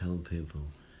love to tell people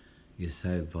you're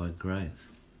saved by grace.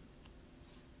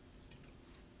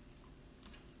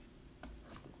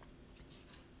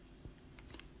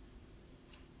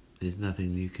 There's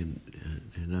nothing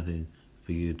there's nothing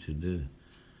for you to do.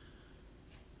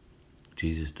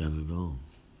 Jesus done it all.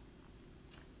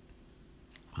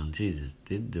 Well, Jesus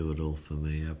did do it all for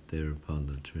me up there upon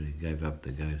the tree. He gave up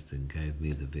the ghost and gave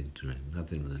me the victory.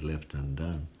 Nothing was left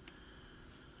undone.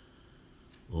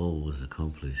 All was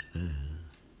accomplished there.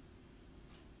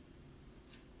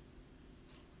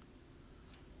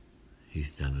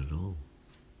 He's done it all.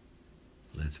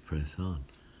 Let's press on.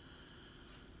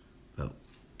 But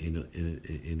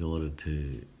in order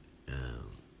to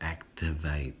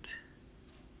activate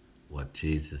what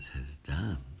Jesus has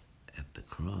done at the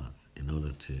cross, in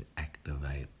order to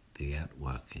activate the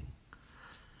outworking,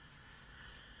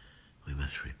 we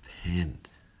must repent,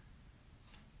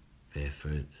 bear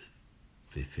fruits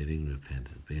befitting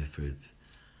repentance, bear fruits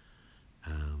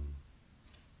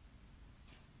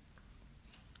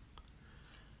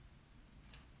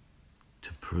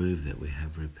to prove that we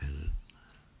have repented.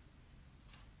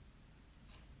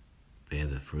 Bear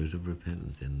the fruit of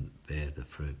repentance and bear the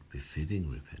fruit befitting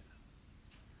repentance.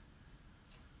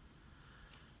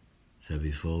 So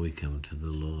before we come to the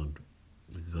Lord,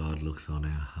 God looks on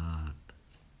our heart.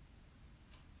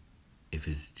 If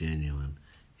it's genuine,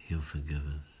 He'll forgive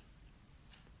us.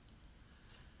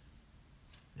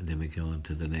 And then we go on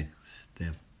to the next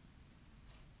step.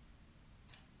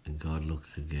 And God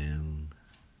looks again,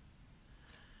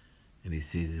 and He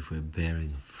sees if we're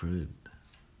bearing fruit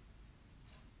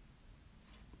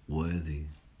worthy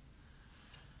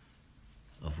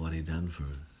of what He done for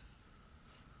us.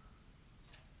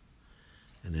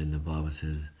 And then the Bible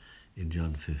says in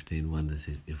John 15:1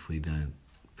 that if we don't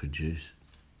produce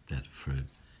that fruit,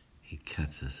 He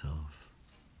cuts us off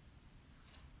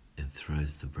and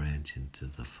throws the branch into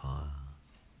the fire.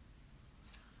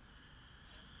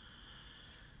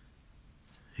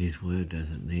 His word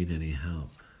doesn't need any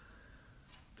help.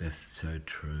 That's so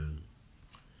true.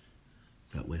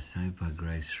 But we're saved by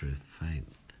grace through faith.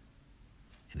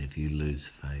 And if you lose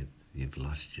faith, you've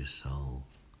lost your soul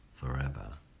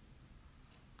forever.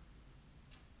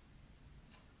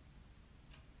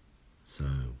 So,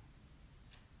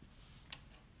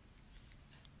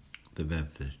 the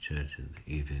Baptist churches,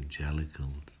 the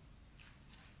evangelicals,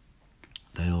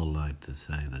 they all like to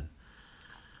say that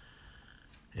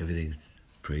everything's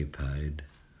prepaid.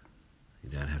 You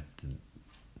don't have to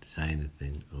say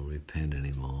anything or repent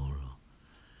anymore, or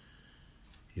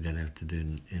you don't have to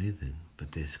do anything.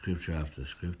 But there's scripture after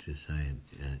scripture saying,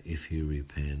 if you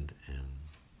repent and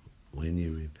when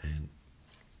you repent,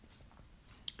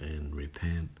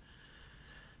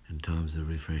 and times of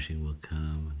refreshing will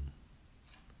come. And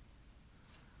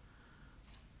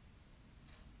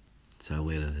so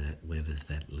where does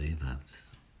that leave us?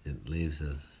 It leaves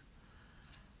us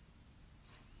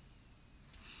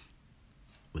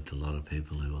with a lot of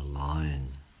people who are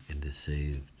lying and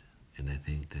deceived, and they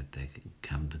think that they can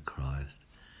come to Christ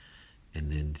and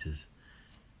then just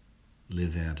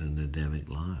live out an Adamic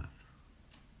life.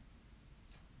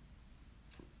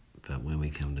 But when we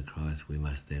come to Christ, we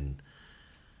must then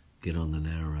get on the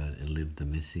narrow road and live the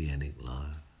Messianic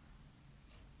life.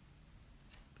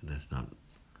 But that's not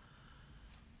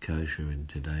kosher in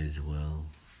today's world.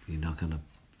 You're not going to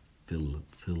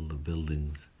fill the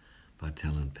buildings by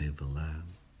telling people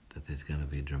that there's going to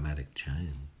be dramatic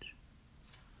change.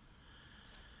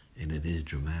 And it is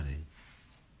dramatic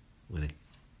when it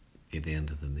get down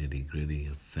to the nitty-gritty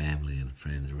of family and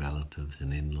friends, relatives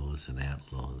and in-laws and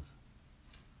outlaws.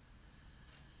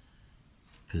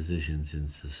 Positions in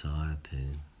society,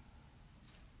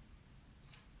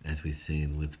 as we've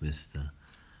seen with Mr.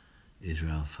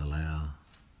 Israel Folau,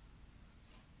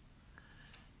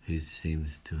 who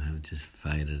seems to have just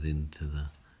faded into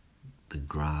the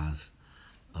grass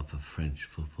of a French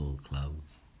football club,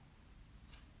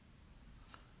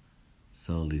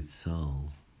 sold his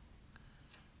soul.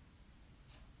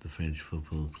 The French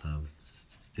football club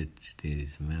stitched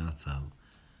his mouth up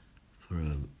for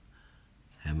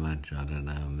How much? I don't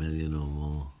know, 1 million or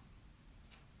more.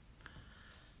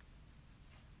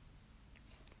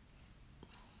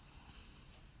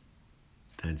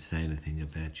 Don't say anything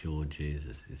about your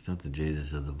Jesus. It's not the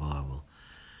Jesus of the Bible.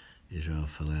 Israel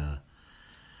Folau,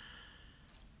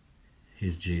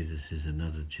 his Jesus is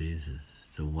another Jesus.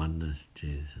 It's a oneness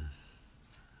Jesus,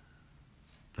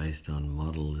 based on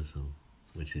modalism,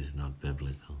 which is not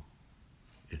biblical.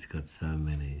 It's got so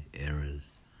many errors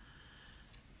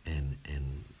and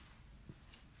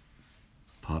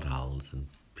potholes and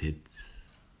pits.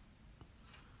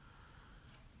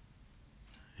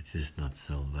 It's just not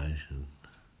salvation.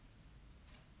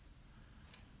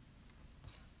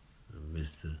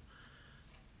 Mr.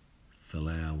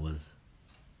 Folau was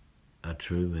a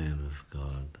true man of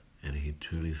God, and he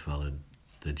truly followed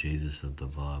the Jesus of the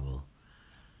Bible.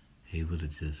 He would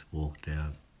have just walked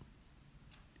out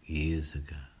years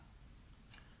ago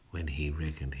when he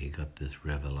reckoned he got this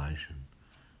revelation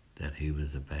that he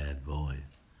was a bad boy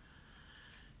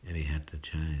and he had to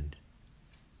change.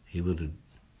 He would have,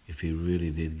 if he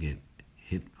really did get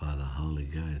hit by the Holy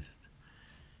Ghost,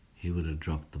 he would have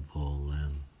dropped the ball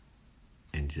then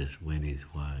and just went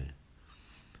his way.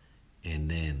 And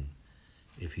then,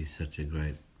 if he's such a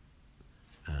great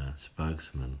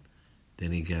spokesman,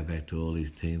 then he'd go back to all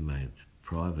his teammates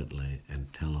privately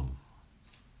and tell them.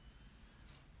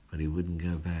 But he wouldn't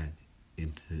go back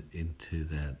into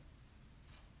that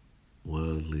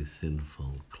worldly,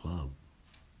 sinful club.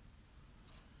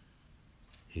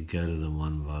 He'd go to them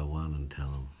one by one and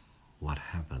tell them what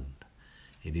happened.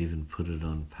 He'd even put it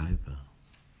on paper.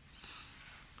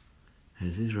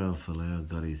 Has Israel Folau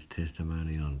got his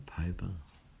testimony on paper?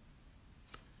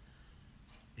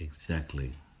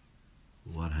 Exactly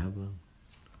what happened?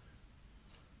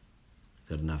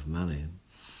 Got enough money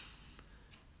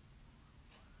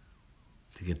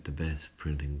to get the best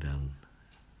printing done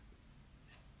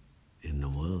in the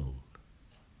world.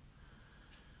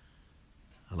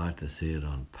 I like to see it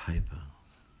on paper,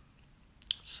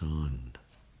 signed.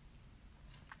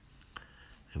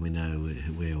 And we know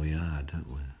where we are,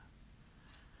 don't we?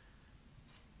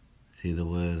 See, the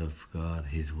Word of God,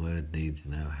 His Word needs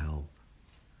no help.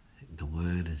 The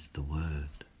Word is the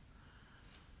Word.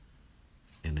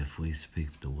 And if we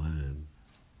speak the Word,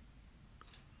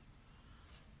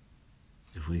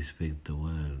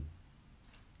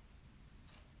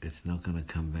 it's not going to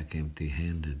come back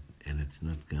empty-handed, and it's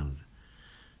not going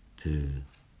to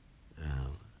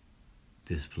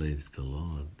displease the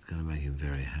Lord. It's going to make Him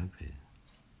very happy.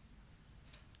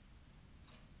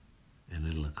 And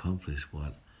it'll accomplish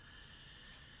what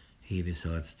He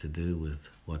decides to do with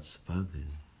what's spoken.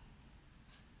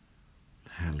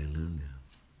 Hallelujah.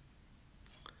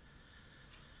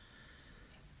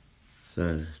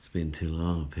 So it's been too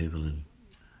long, people in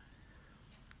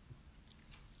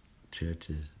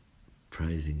churches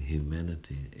praising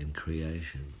humanity and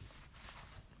creation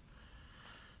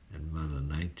and Mother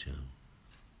Nature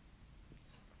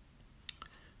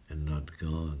and not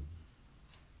God.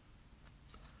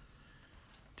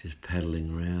 Just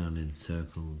paddling around in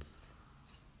circles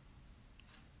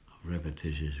of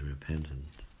repetitious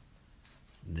repentance,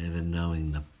 never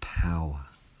knowing the power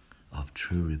of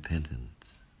true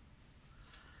repentance.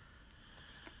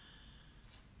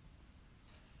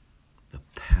 The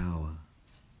power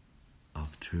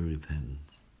of true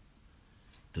repentance,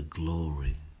 the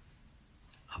glory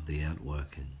of the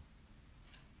outworking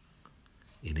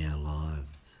in our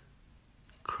lives,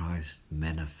 Christ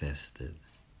manifested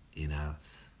in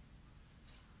us.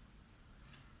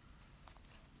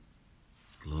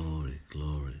 Glory,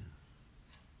 glory.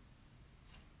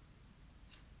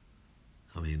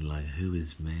 I mean, like, who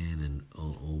is man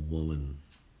or woman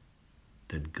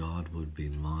that God would be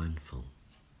mindful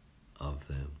of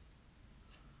them?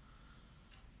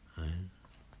 Right?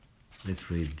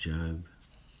 Let's read Job.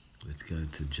 Let's go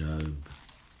to Job.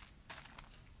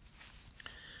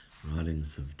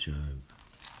 Writings of Job.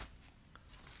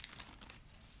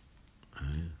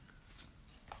 Right?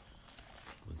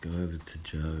 We'll go over to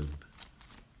Job,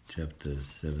 chapter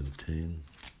 17,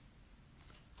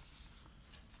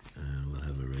 and we'll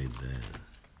have a read there.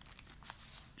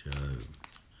 Job,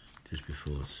 just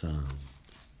before Psalm.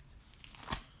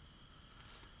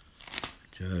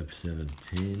 Job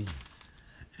 17,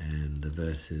 and the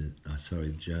verses,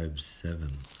 Job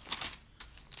 7,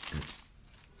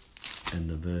 and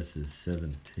the verses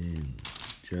 17,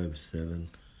 Job 7,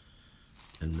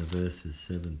 and the verses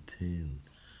 17.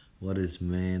 What is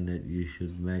man that you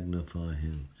should magnify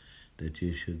him, that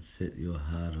you should set your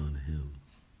heart on him?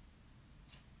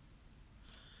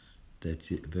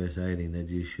 Verse 18, that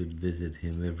you should visit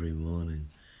him every morning,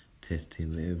 test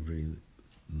him every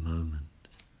moment.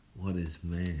 What is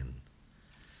man?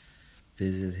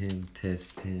 Visit him,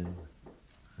 test him.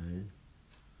 Eh?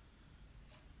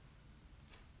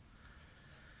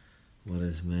 What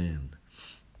is man?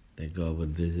 That God would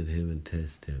visit him and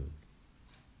test him.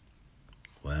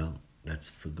 Well,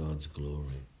 that's for God's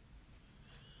glory.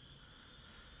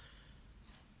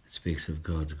 It speaks of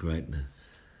God's greatness,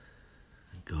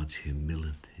 God's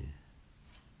humility,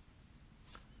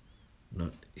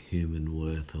 not human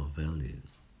worth or value,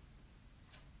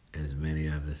 as many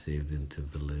are deceived into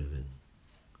believing.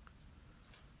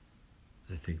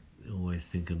 They always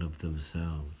thinking of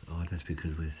themselves. Oh, that's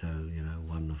because we're so,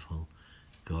 wonderful.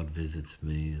 God visits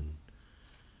me, and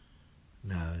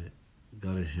no,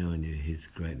 God is showing you His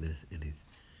greatness and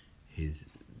His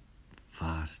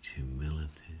vast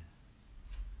humility,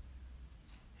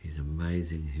 His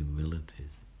amazing humility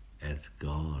as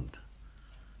God,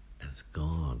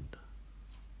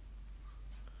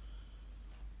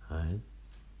 Right?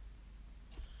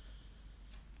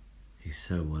 He's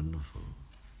so wonderful.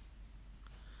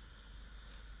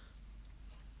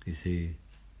 You see,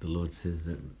 the Lord says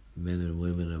that men and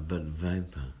women are but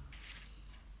vapor.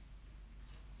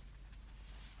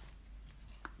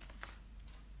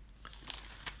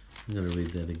 I'm going to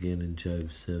read that again in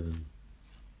Job 7.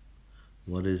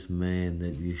 What is man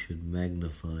that you should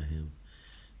magnify him,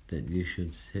 that you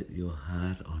should set your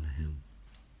heart on him,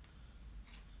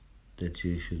 that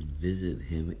you should visit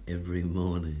him every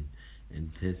morning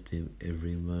and test him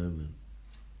every moment?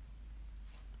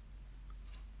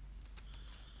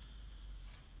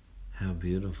 How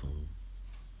beautiful,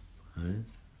 right?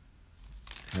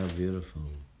 How beautiful.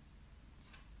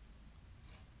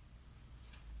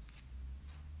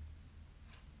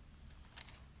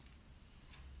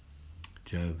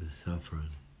 Job is suffering.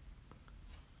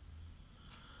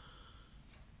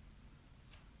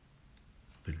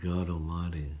 But God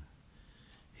Almighty,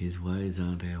 His ways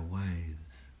aren't our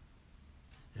ways.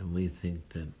 And we think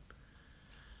that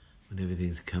when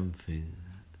everything's comfy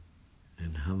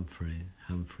and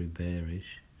Humphrey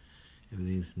bearish,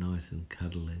 everything's nice and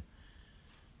cuddly,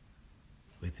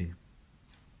 we think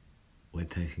we're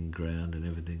taking ground and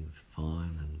everything's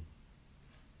fine and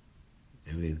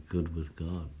everything's good with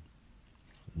God.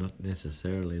 Not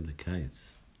necessarily the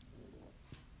case.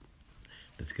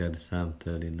 Let's go to Psalm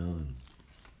 39.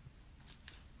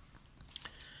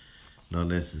 Not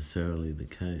necessarily the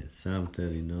case. Psalm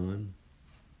 39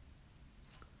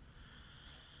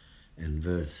 and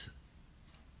verse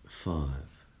 5.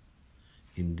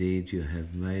 Indeed, you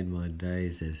have made my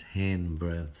days as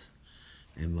handbreadths,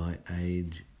 and my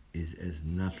age is as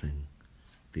nothing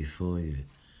before you.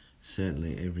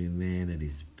 Certainly every man at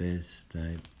his best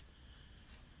state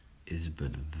is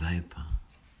but vapor,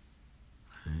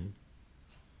 right?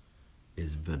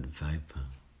 Is but vapor.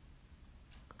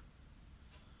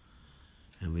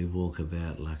 And we walk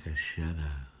about like a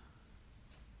shadow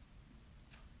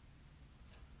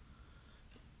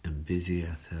and busy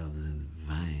ourselves in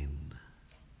vain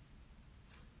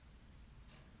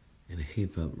and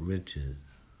heap up riches,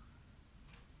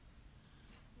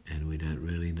 and we don't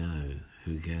really know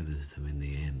who gathers them in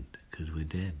the end, because we're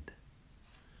dead.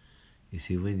 You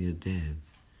see, when you're dead,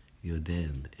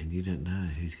 and you don't know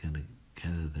who's going to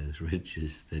gather those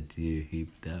riches that you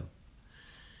heaped up.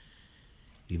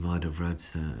 You might have wrote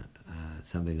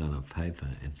something on a paper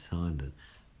and signed it,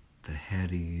 but how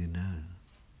do you know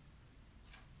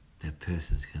that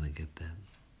person's going to get that?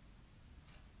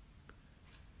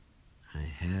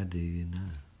 How do you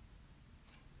know?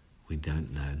 We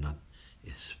don't know, not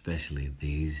especially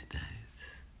these days.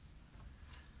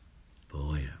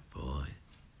 Boy, oh boy.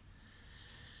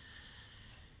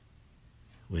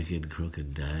 Wicked,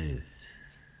 crooked days.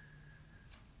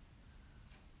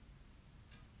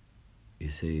 You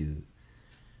see,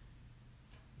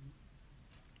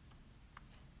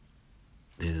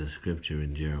 there's a scripture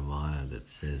in Jeremiah that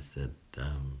says that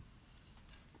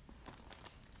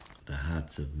the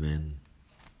hearts of men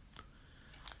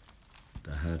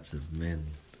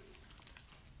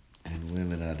and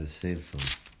women are deceitful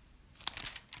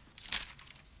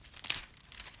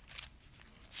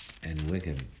and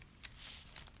wicked.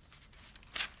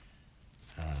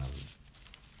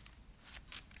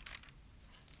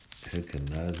 Who can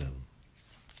know them?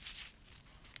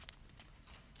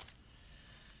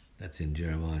 That's in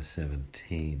Jeremiah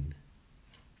 17,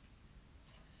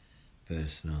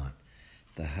 verse 9.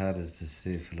 The heart is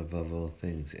deceitful above all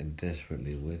things and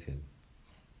desperately wicked.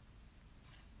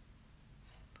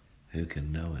 Who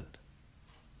can know it?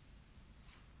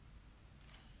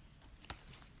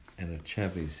 And a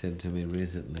chappie said to me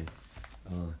recently,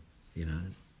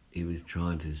 he was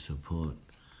trying to support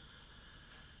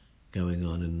going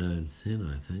on in known sin,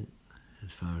 I think.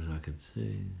 as far as I could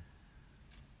see.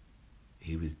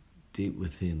 He was deep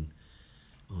within,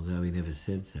 although he never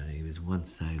said so. He was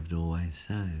once saved, always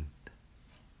saved.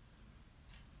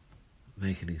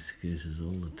 Making excuses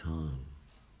all the time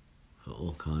for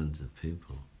all kinds of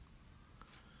people.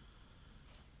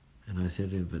 And I said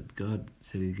to him, but God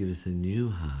said he'd give us a new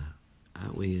heart.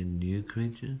 Aren't we a new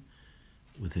creature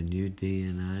with a new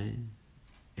DNA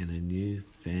and a new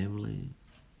family,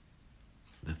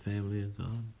 the family of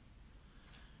God?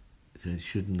 So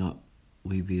should not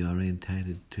we be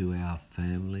orientated to our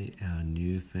family, our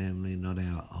new family, not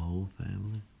our old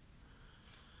family?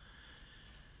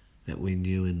 That we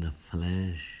knew in the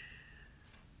flesh,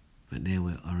 but now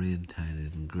we're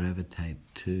orientated and gravitate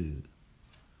to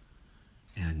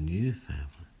our new family,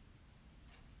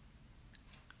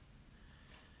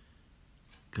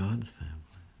 God's family,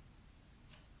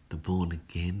 the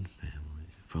born-again family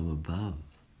from above.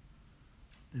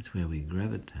 That's where we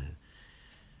gravitate.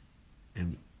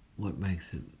 And what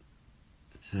makes it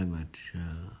so much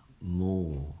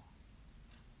more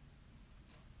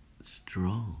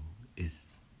strong is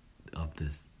of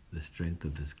this, the strength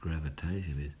of this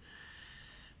gravitation is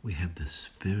we have the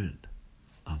Spirit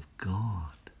of God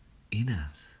in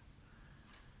us,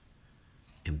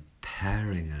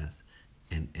 empowering us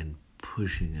and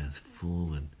pushing us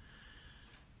forward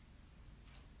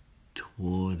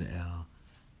toward our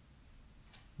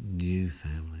new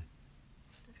family,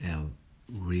 our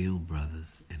real brothers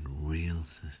and real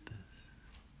sisters,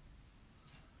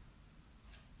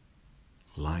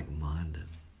 like-minded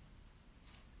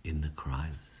in the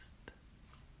Christ.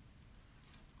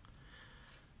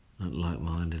 Not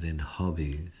like-minded in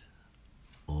hobbies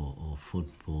or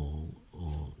football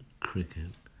or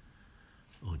cricket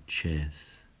or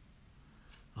chess.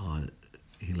 Oh,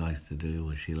 he likes to do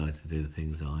or she likes to do the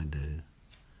things I do,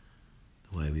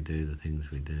 the way we do the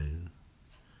things we do.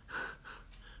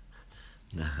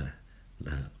 No,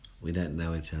 we don't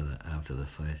know each other after the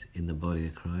flesh. In the body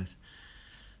of Christ,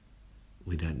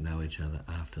 we don't know each other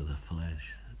after the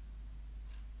flesh.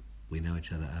 We know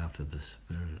each other after the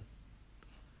Spirit.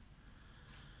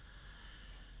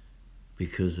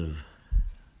 Because of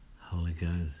Holy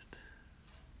Ghost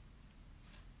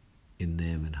in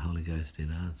them and Holy Ghost in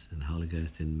us and Holy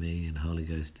Ghost in me and Holy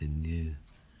Ghost in you.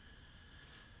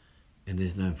 And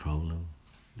there's no problem.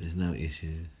 There's no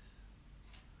issues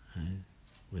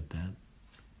with that.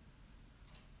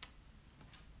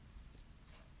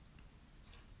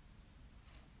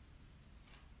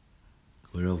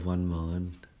 We're of one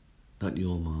mind, not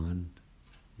your mind,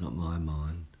 not my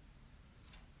mind,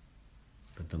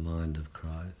 but the mind of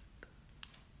Christ,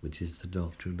 which is the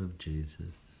doctrine of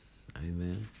Jesus.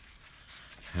 Amen.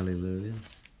 Hallelujah.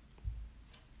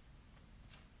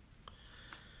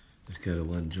 Let's go to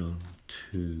 1 John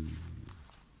 2.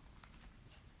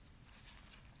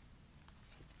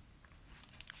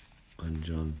 1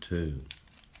 John 2.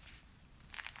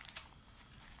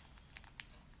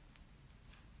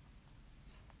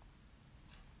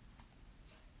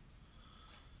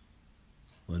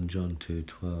 John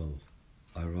 2:12.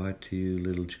 I write to you,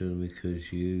 little children,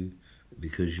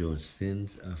 because your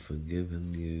sins are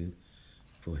forgiven you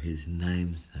for his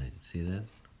name's sake. See that?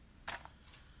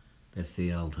 That's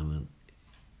the ultimate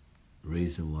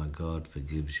reason why God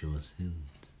forgives your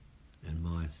sins and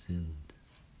my sins.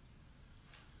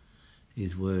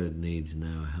 His word needs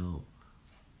no help.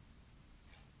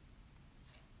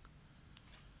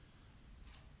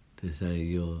 To say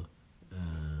you're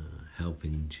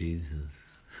helping Jesus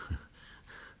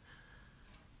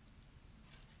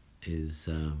is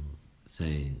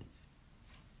saying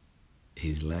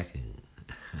he's lacking.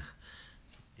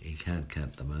 He can't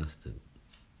cut the mustard.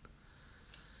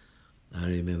 I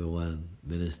remember one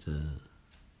minister,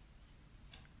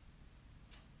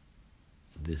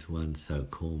 this one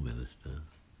so-called minister,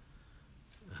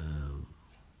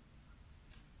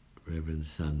 Reverend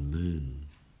Sun Moon,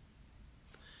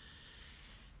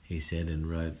 he said and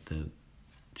wrote that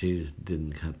Jesus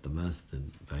didn't cut the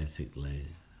mustard, basically,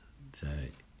 so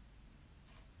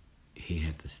he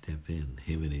had to step in,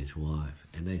 him and his wife,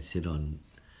 and they sit on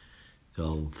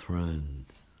gold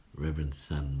thrones. Reverend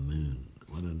Sun Moon,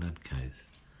 what a nutcase.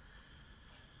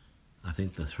 I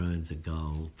think the thrones are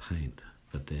gold paint,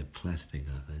 but they're plastic,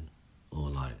 I think, or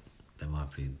like they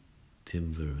might be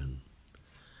timber and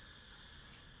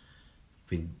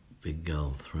big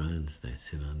gold thrones they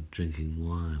sit on, drinking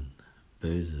wine,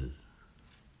 boozers.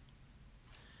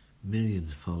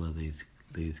 Millions follow these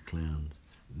clowns,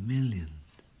 millions.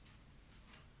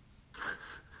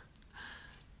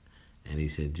 And he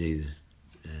said Jesus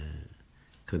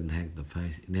couldn't hack the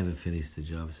pace, he never finished the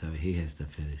job, so he has to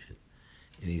finish it.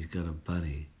 And he's got a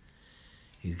buddy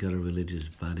He's got a religious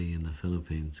buddy in the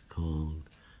Philippines called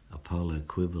Apollo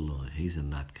Quibeloy. He's a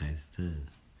nutcase too.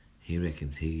 He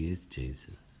reckons he is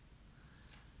Jesus.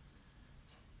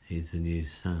 He's the new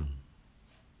sun.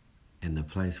 And the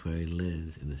place where he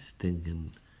lives, in the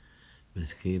stinking,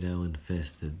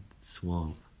 mosquito-infested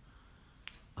swamp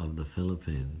of the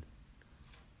Philippines,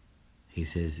 he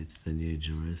says it's the New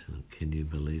Jerusalem. Can you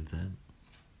believe that?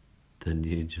 The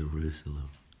New Jerusalem.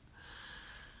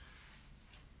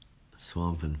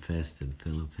 Swamp-infested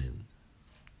Philippines.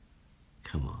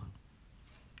 Come on.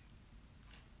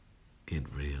 Get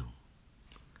real.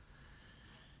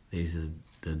 These are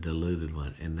the deluded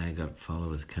ones, and they got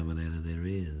followers coming out of their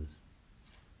ears.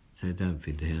 So don't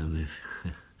be down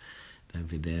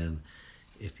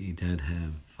if you don't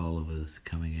have followers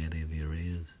coming out of your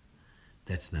ears.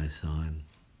 That's no sign.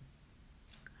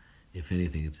 If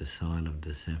anything, it's a sign of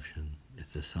deception.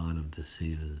 It's a sign of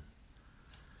deceivers.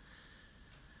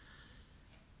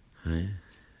 Hey?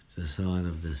 It's a sign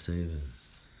of deceivers.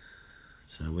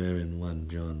 So we're in 1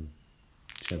 John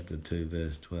chapter 2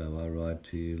 verse 12. I write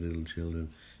to you, little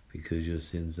children, because your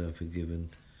sins are forgiven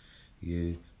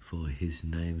you for his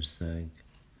name's sake.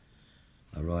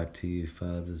 I write to you,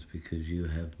 fathers, because you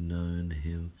have known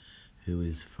him who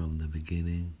is from the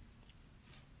beginning.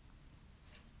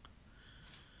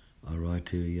 I write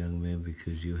to you, young men,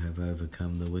 because you have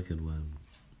overcome the wicked one.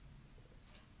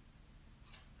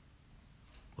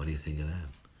 What do you think of that?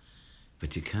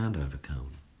 But you can't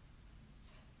overcome.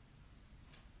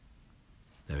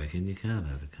 They reckon you can't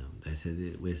overcome. They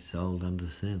said we're sold under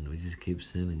sin. We just keep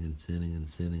sinning and sinning and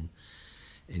sinning.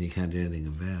 And you can't do anything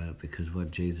about it because what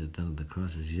Jesus done at the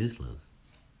cross is useless.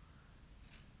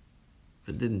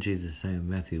 But didn't Jesus say in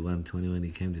Matthew 1:21,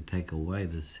 he came to take away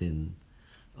the sin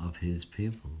of his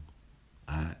people?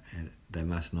 And they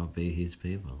must not be his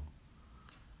people.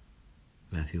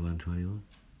 Matthew 1:21.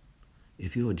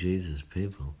 If you're Jesus'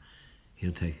 people,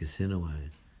 he'll take your sin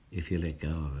away if you let go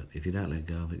of it. If you don't let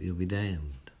go of it, you'll be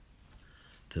damned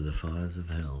to the fires of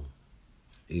hell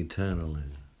eternally.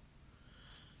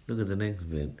 Look at the next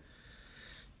bit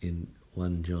in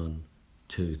 1 John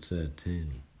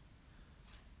 2:13.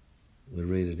 We'll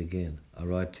read it again. I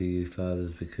write to you,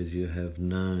 fathers, because you have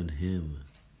known him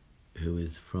who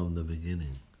is from the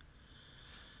beginning.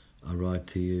 I write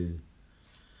to you,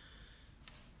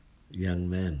 young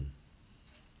men.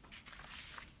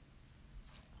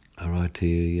 I write to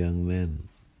you, young men,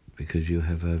 because you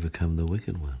have overcome the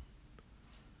wicked one.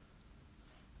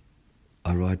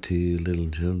 I write to you, little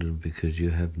children, because you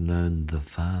have known the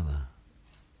Father.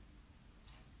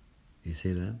 You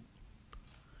see that?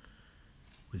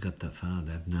 We got that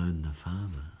Father. I've known the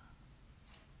Father.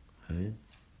 Hey?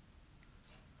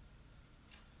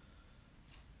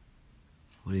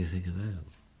 What do you think of that?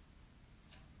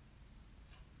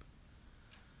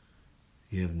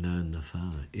 You have known the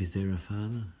Father. Is there a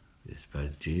Father? I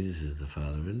suppose Jesus is the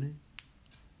Father, isn't he?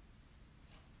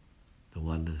 The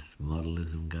oneness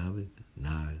modelism garbage?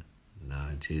 No,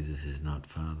 Jesus is not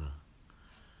Father.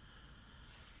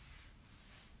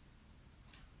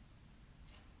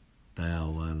 They are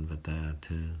one, but they are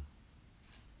two.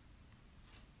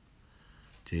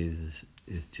 Jesus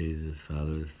is Jesus,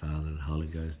 Father is Father, and Holy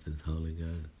Ghost is Holy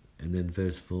Ghost. And then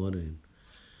verse 14,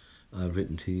 I've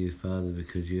written to you, Father,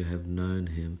 because you have known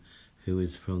him who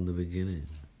is from the beginning.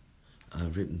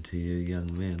 I've written to you,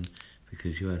 young men,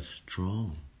 because you are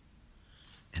strong,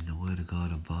 and the word of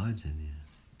God abides in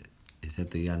you. Is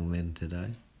that the young men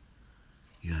today?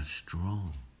 You are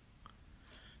strong,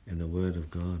 and the word of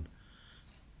God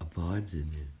abides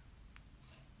in you,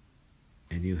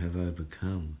 and you have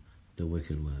overcome the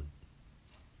wicked one.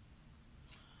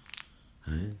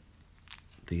 Hey?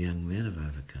 The young men have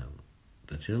overcome.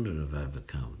 The children have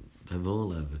overcome. They've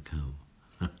all overcome.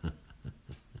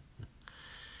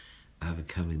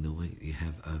 Overcoming the wicked. You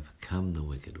have overcome the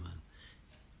wicked one.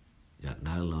 You got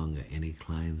no longer any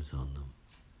claims on them.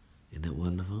 Isn't that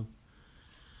wonderful?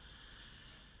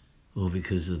 All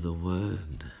because of the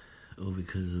Word. All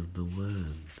because of the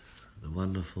Word. The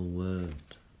wonderful Word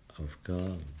of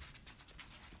God.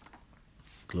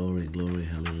 Glory, glory,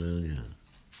 hallelujah.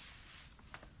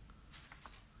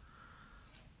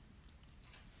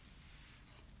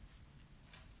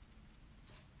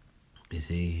 You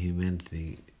see,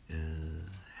 humanity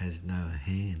has no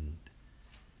hand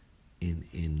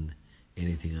in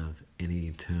anything of any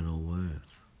eternal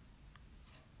worth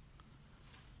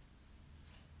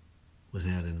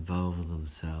without involving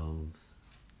themselves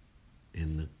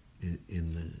in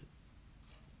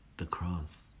the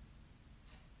cross.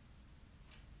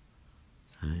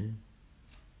 Hey?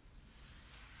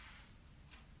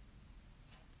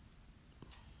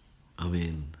 I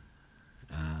mean,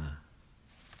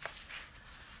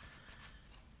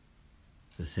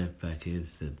 The setback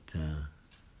is that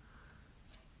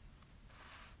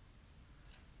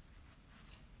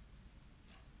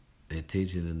they're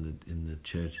teaching in the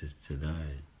churches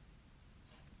today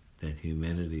that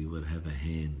humanity would have a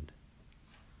hand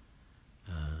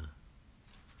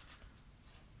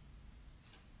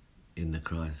in the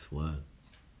Christ's work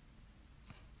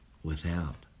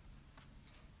without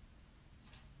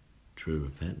true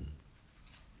repentance.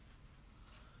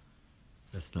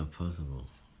 That's not possible.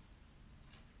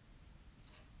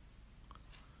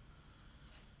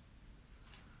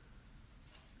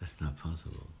 That's not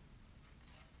possible.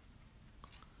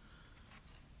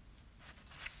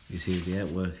 You see, the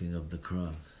outworking of the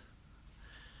cross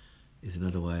is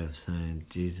another way of saying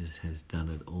Jesus has done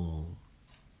it all.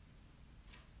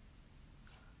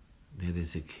 Now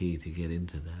there's a key to get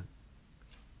into that.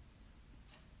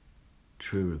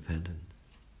 True repentance.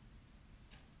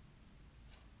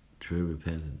 True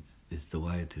repentance is the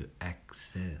way to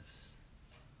access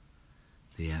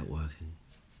the outworking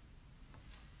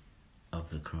of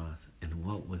the cross. And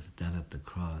what was done at the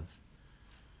cross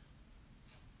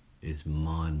is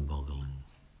mind-boggling.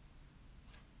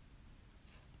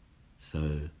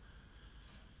 So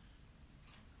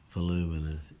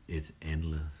voluminous, it's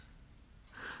endless.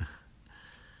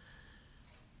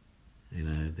 You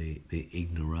know, the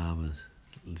ignoramus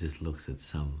just looks at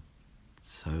some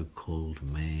so-called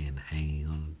man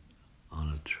hanging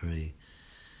on a tree,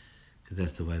 because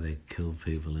that's the way they killed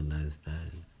people in those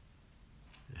days,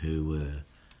 who were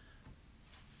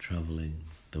troubling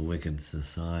the wicked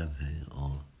society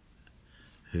or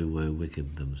who were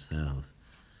wicked themselves.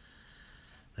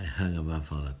 They hung them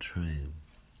up on a tree,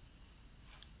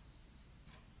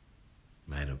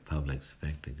 made a public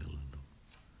spectacle of them.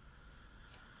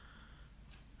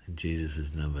 And Jesus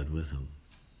was numbered with them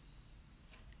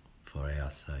for our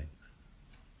sakes.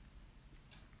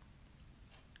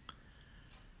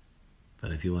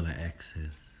 But if you want to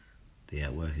access the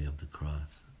outworking of the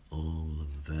cross, all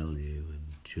the value and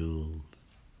jewels,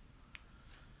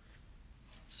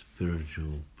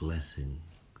 spiritual blessings,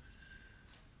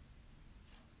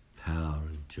 power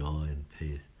and joy and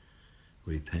peace,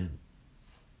 repent.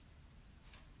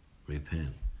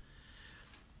 Repent.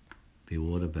 Be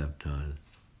water baptized.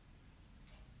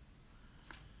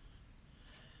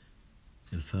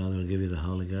 And Father will give you the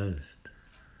Holy Ghost.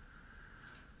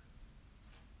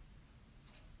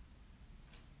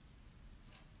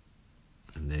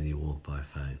 And then you walk by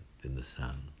faith in the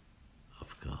Son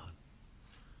of God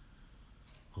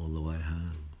all the way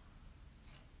home.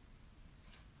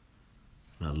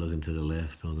 Not looking to the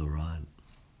left or the right,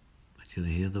 but you'll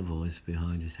hear the voice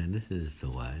behind you saying, this is the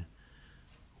way,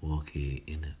 walk ye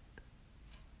in it.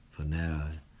 For narrow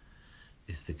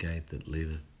is the gate that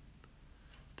leadeth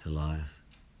to life.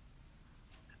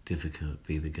 Difficult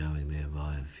be the going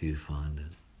thereby, and few find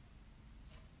it.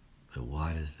 But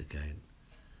wide is the gate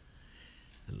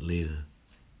that leadeth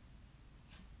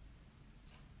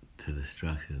to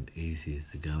destruction, and easy is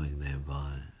the going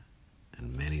thereby,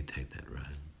 and many take that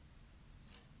road.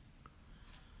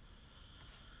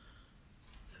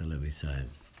 So let me say,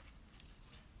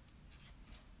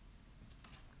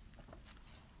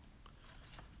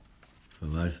 for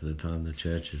most of the time the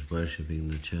church is worshipping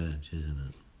the church, isn't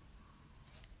it?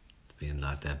 It's been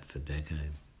like that for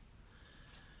decades.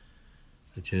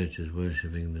 The church is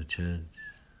worshipping the church.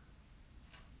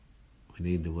 We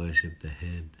need to worship the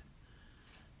head.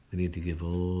 We need to give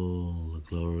all the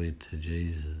glory to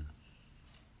Jesus.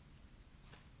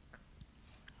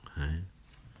 Right?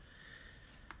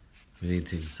 We need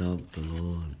to exalt the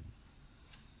Lord.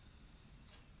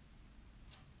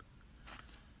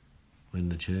 When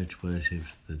the church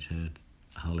worships the church,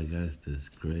 the Holy Ghost is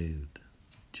grieved.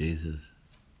 Jesus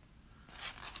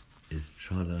is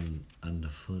trodden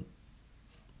underfoot.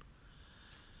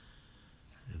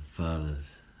 And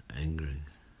Father's angry.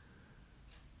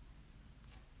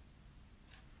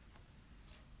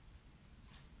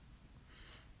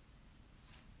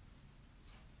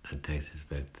 That takes us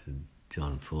back to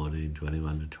John 14,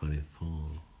 21 to 24.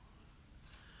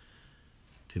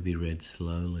 To be read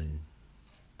slowly,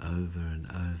 over and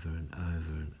over and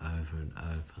over and over and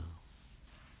over,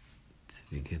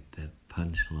 till you get that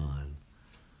punchline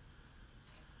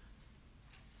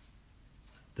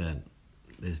that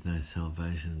there's no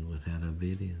salvation without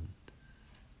obedience.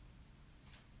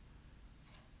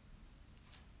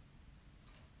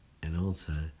 And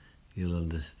also, you'll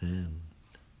understand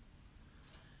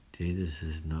Jesus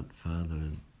is not Father,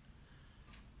 and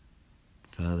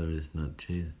Father is not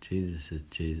Jesus. Jesus is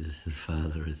Jesus, and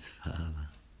Father is Father.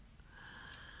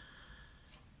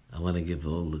 I want to give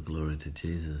all the glory to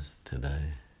Jesus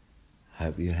today.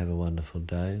 Hope you have a wonderful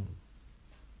day.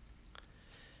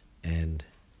 And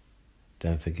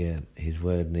don't forget, his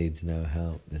word needs no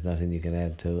help. There's nothing you can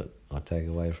add to it or take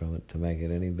away from it to make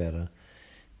it any better.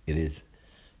 It is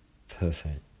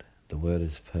perfect. The word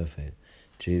is perfect.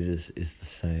 Jesus is the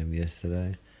same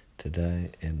yesterday,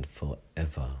 today, and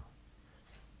forever.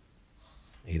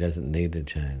 He doesn't need to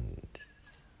change.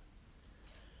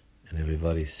 And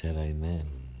everybody said amen.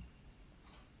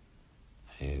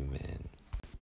 Amen.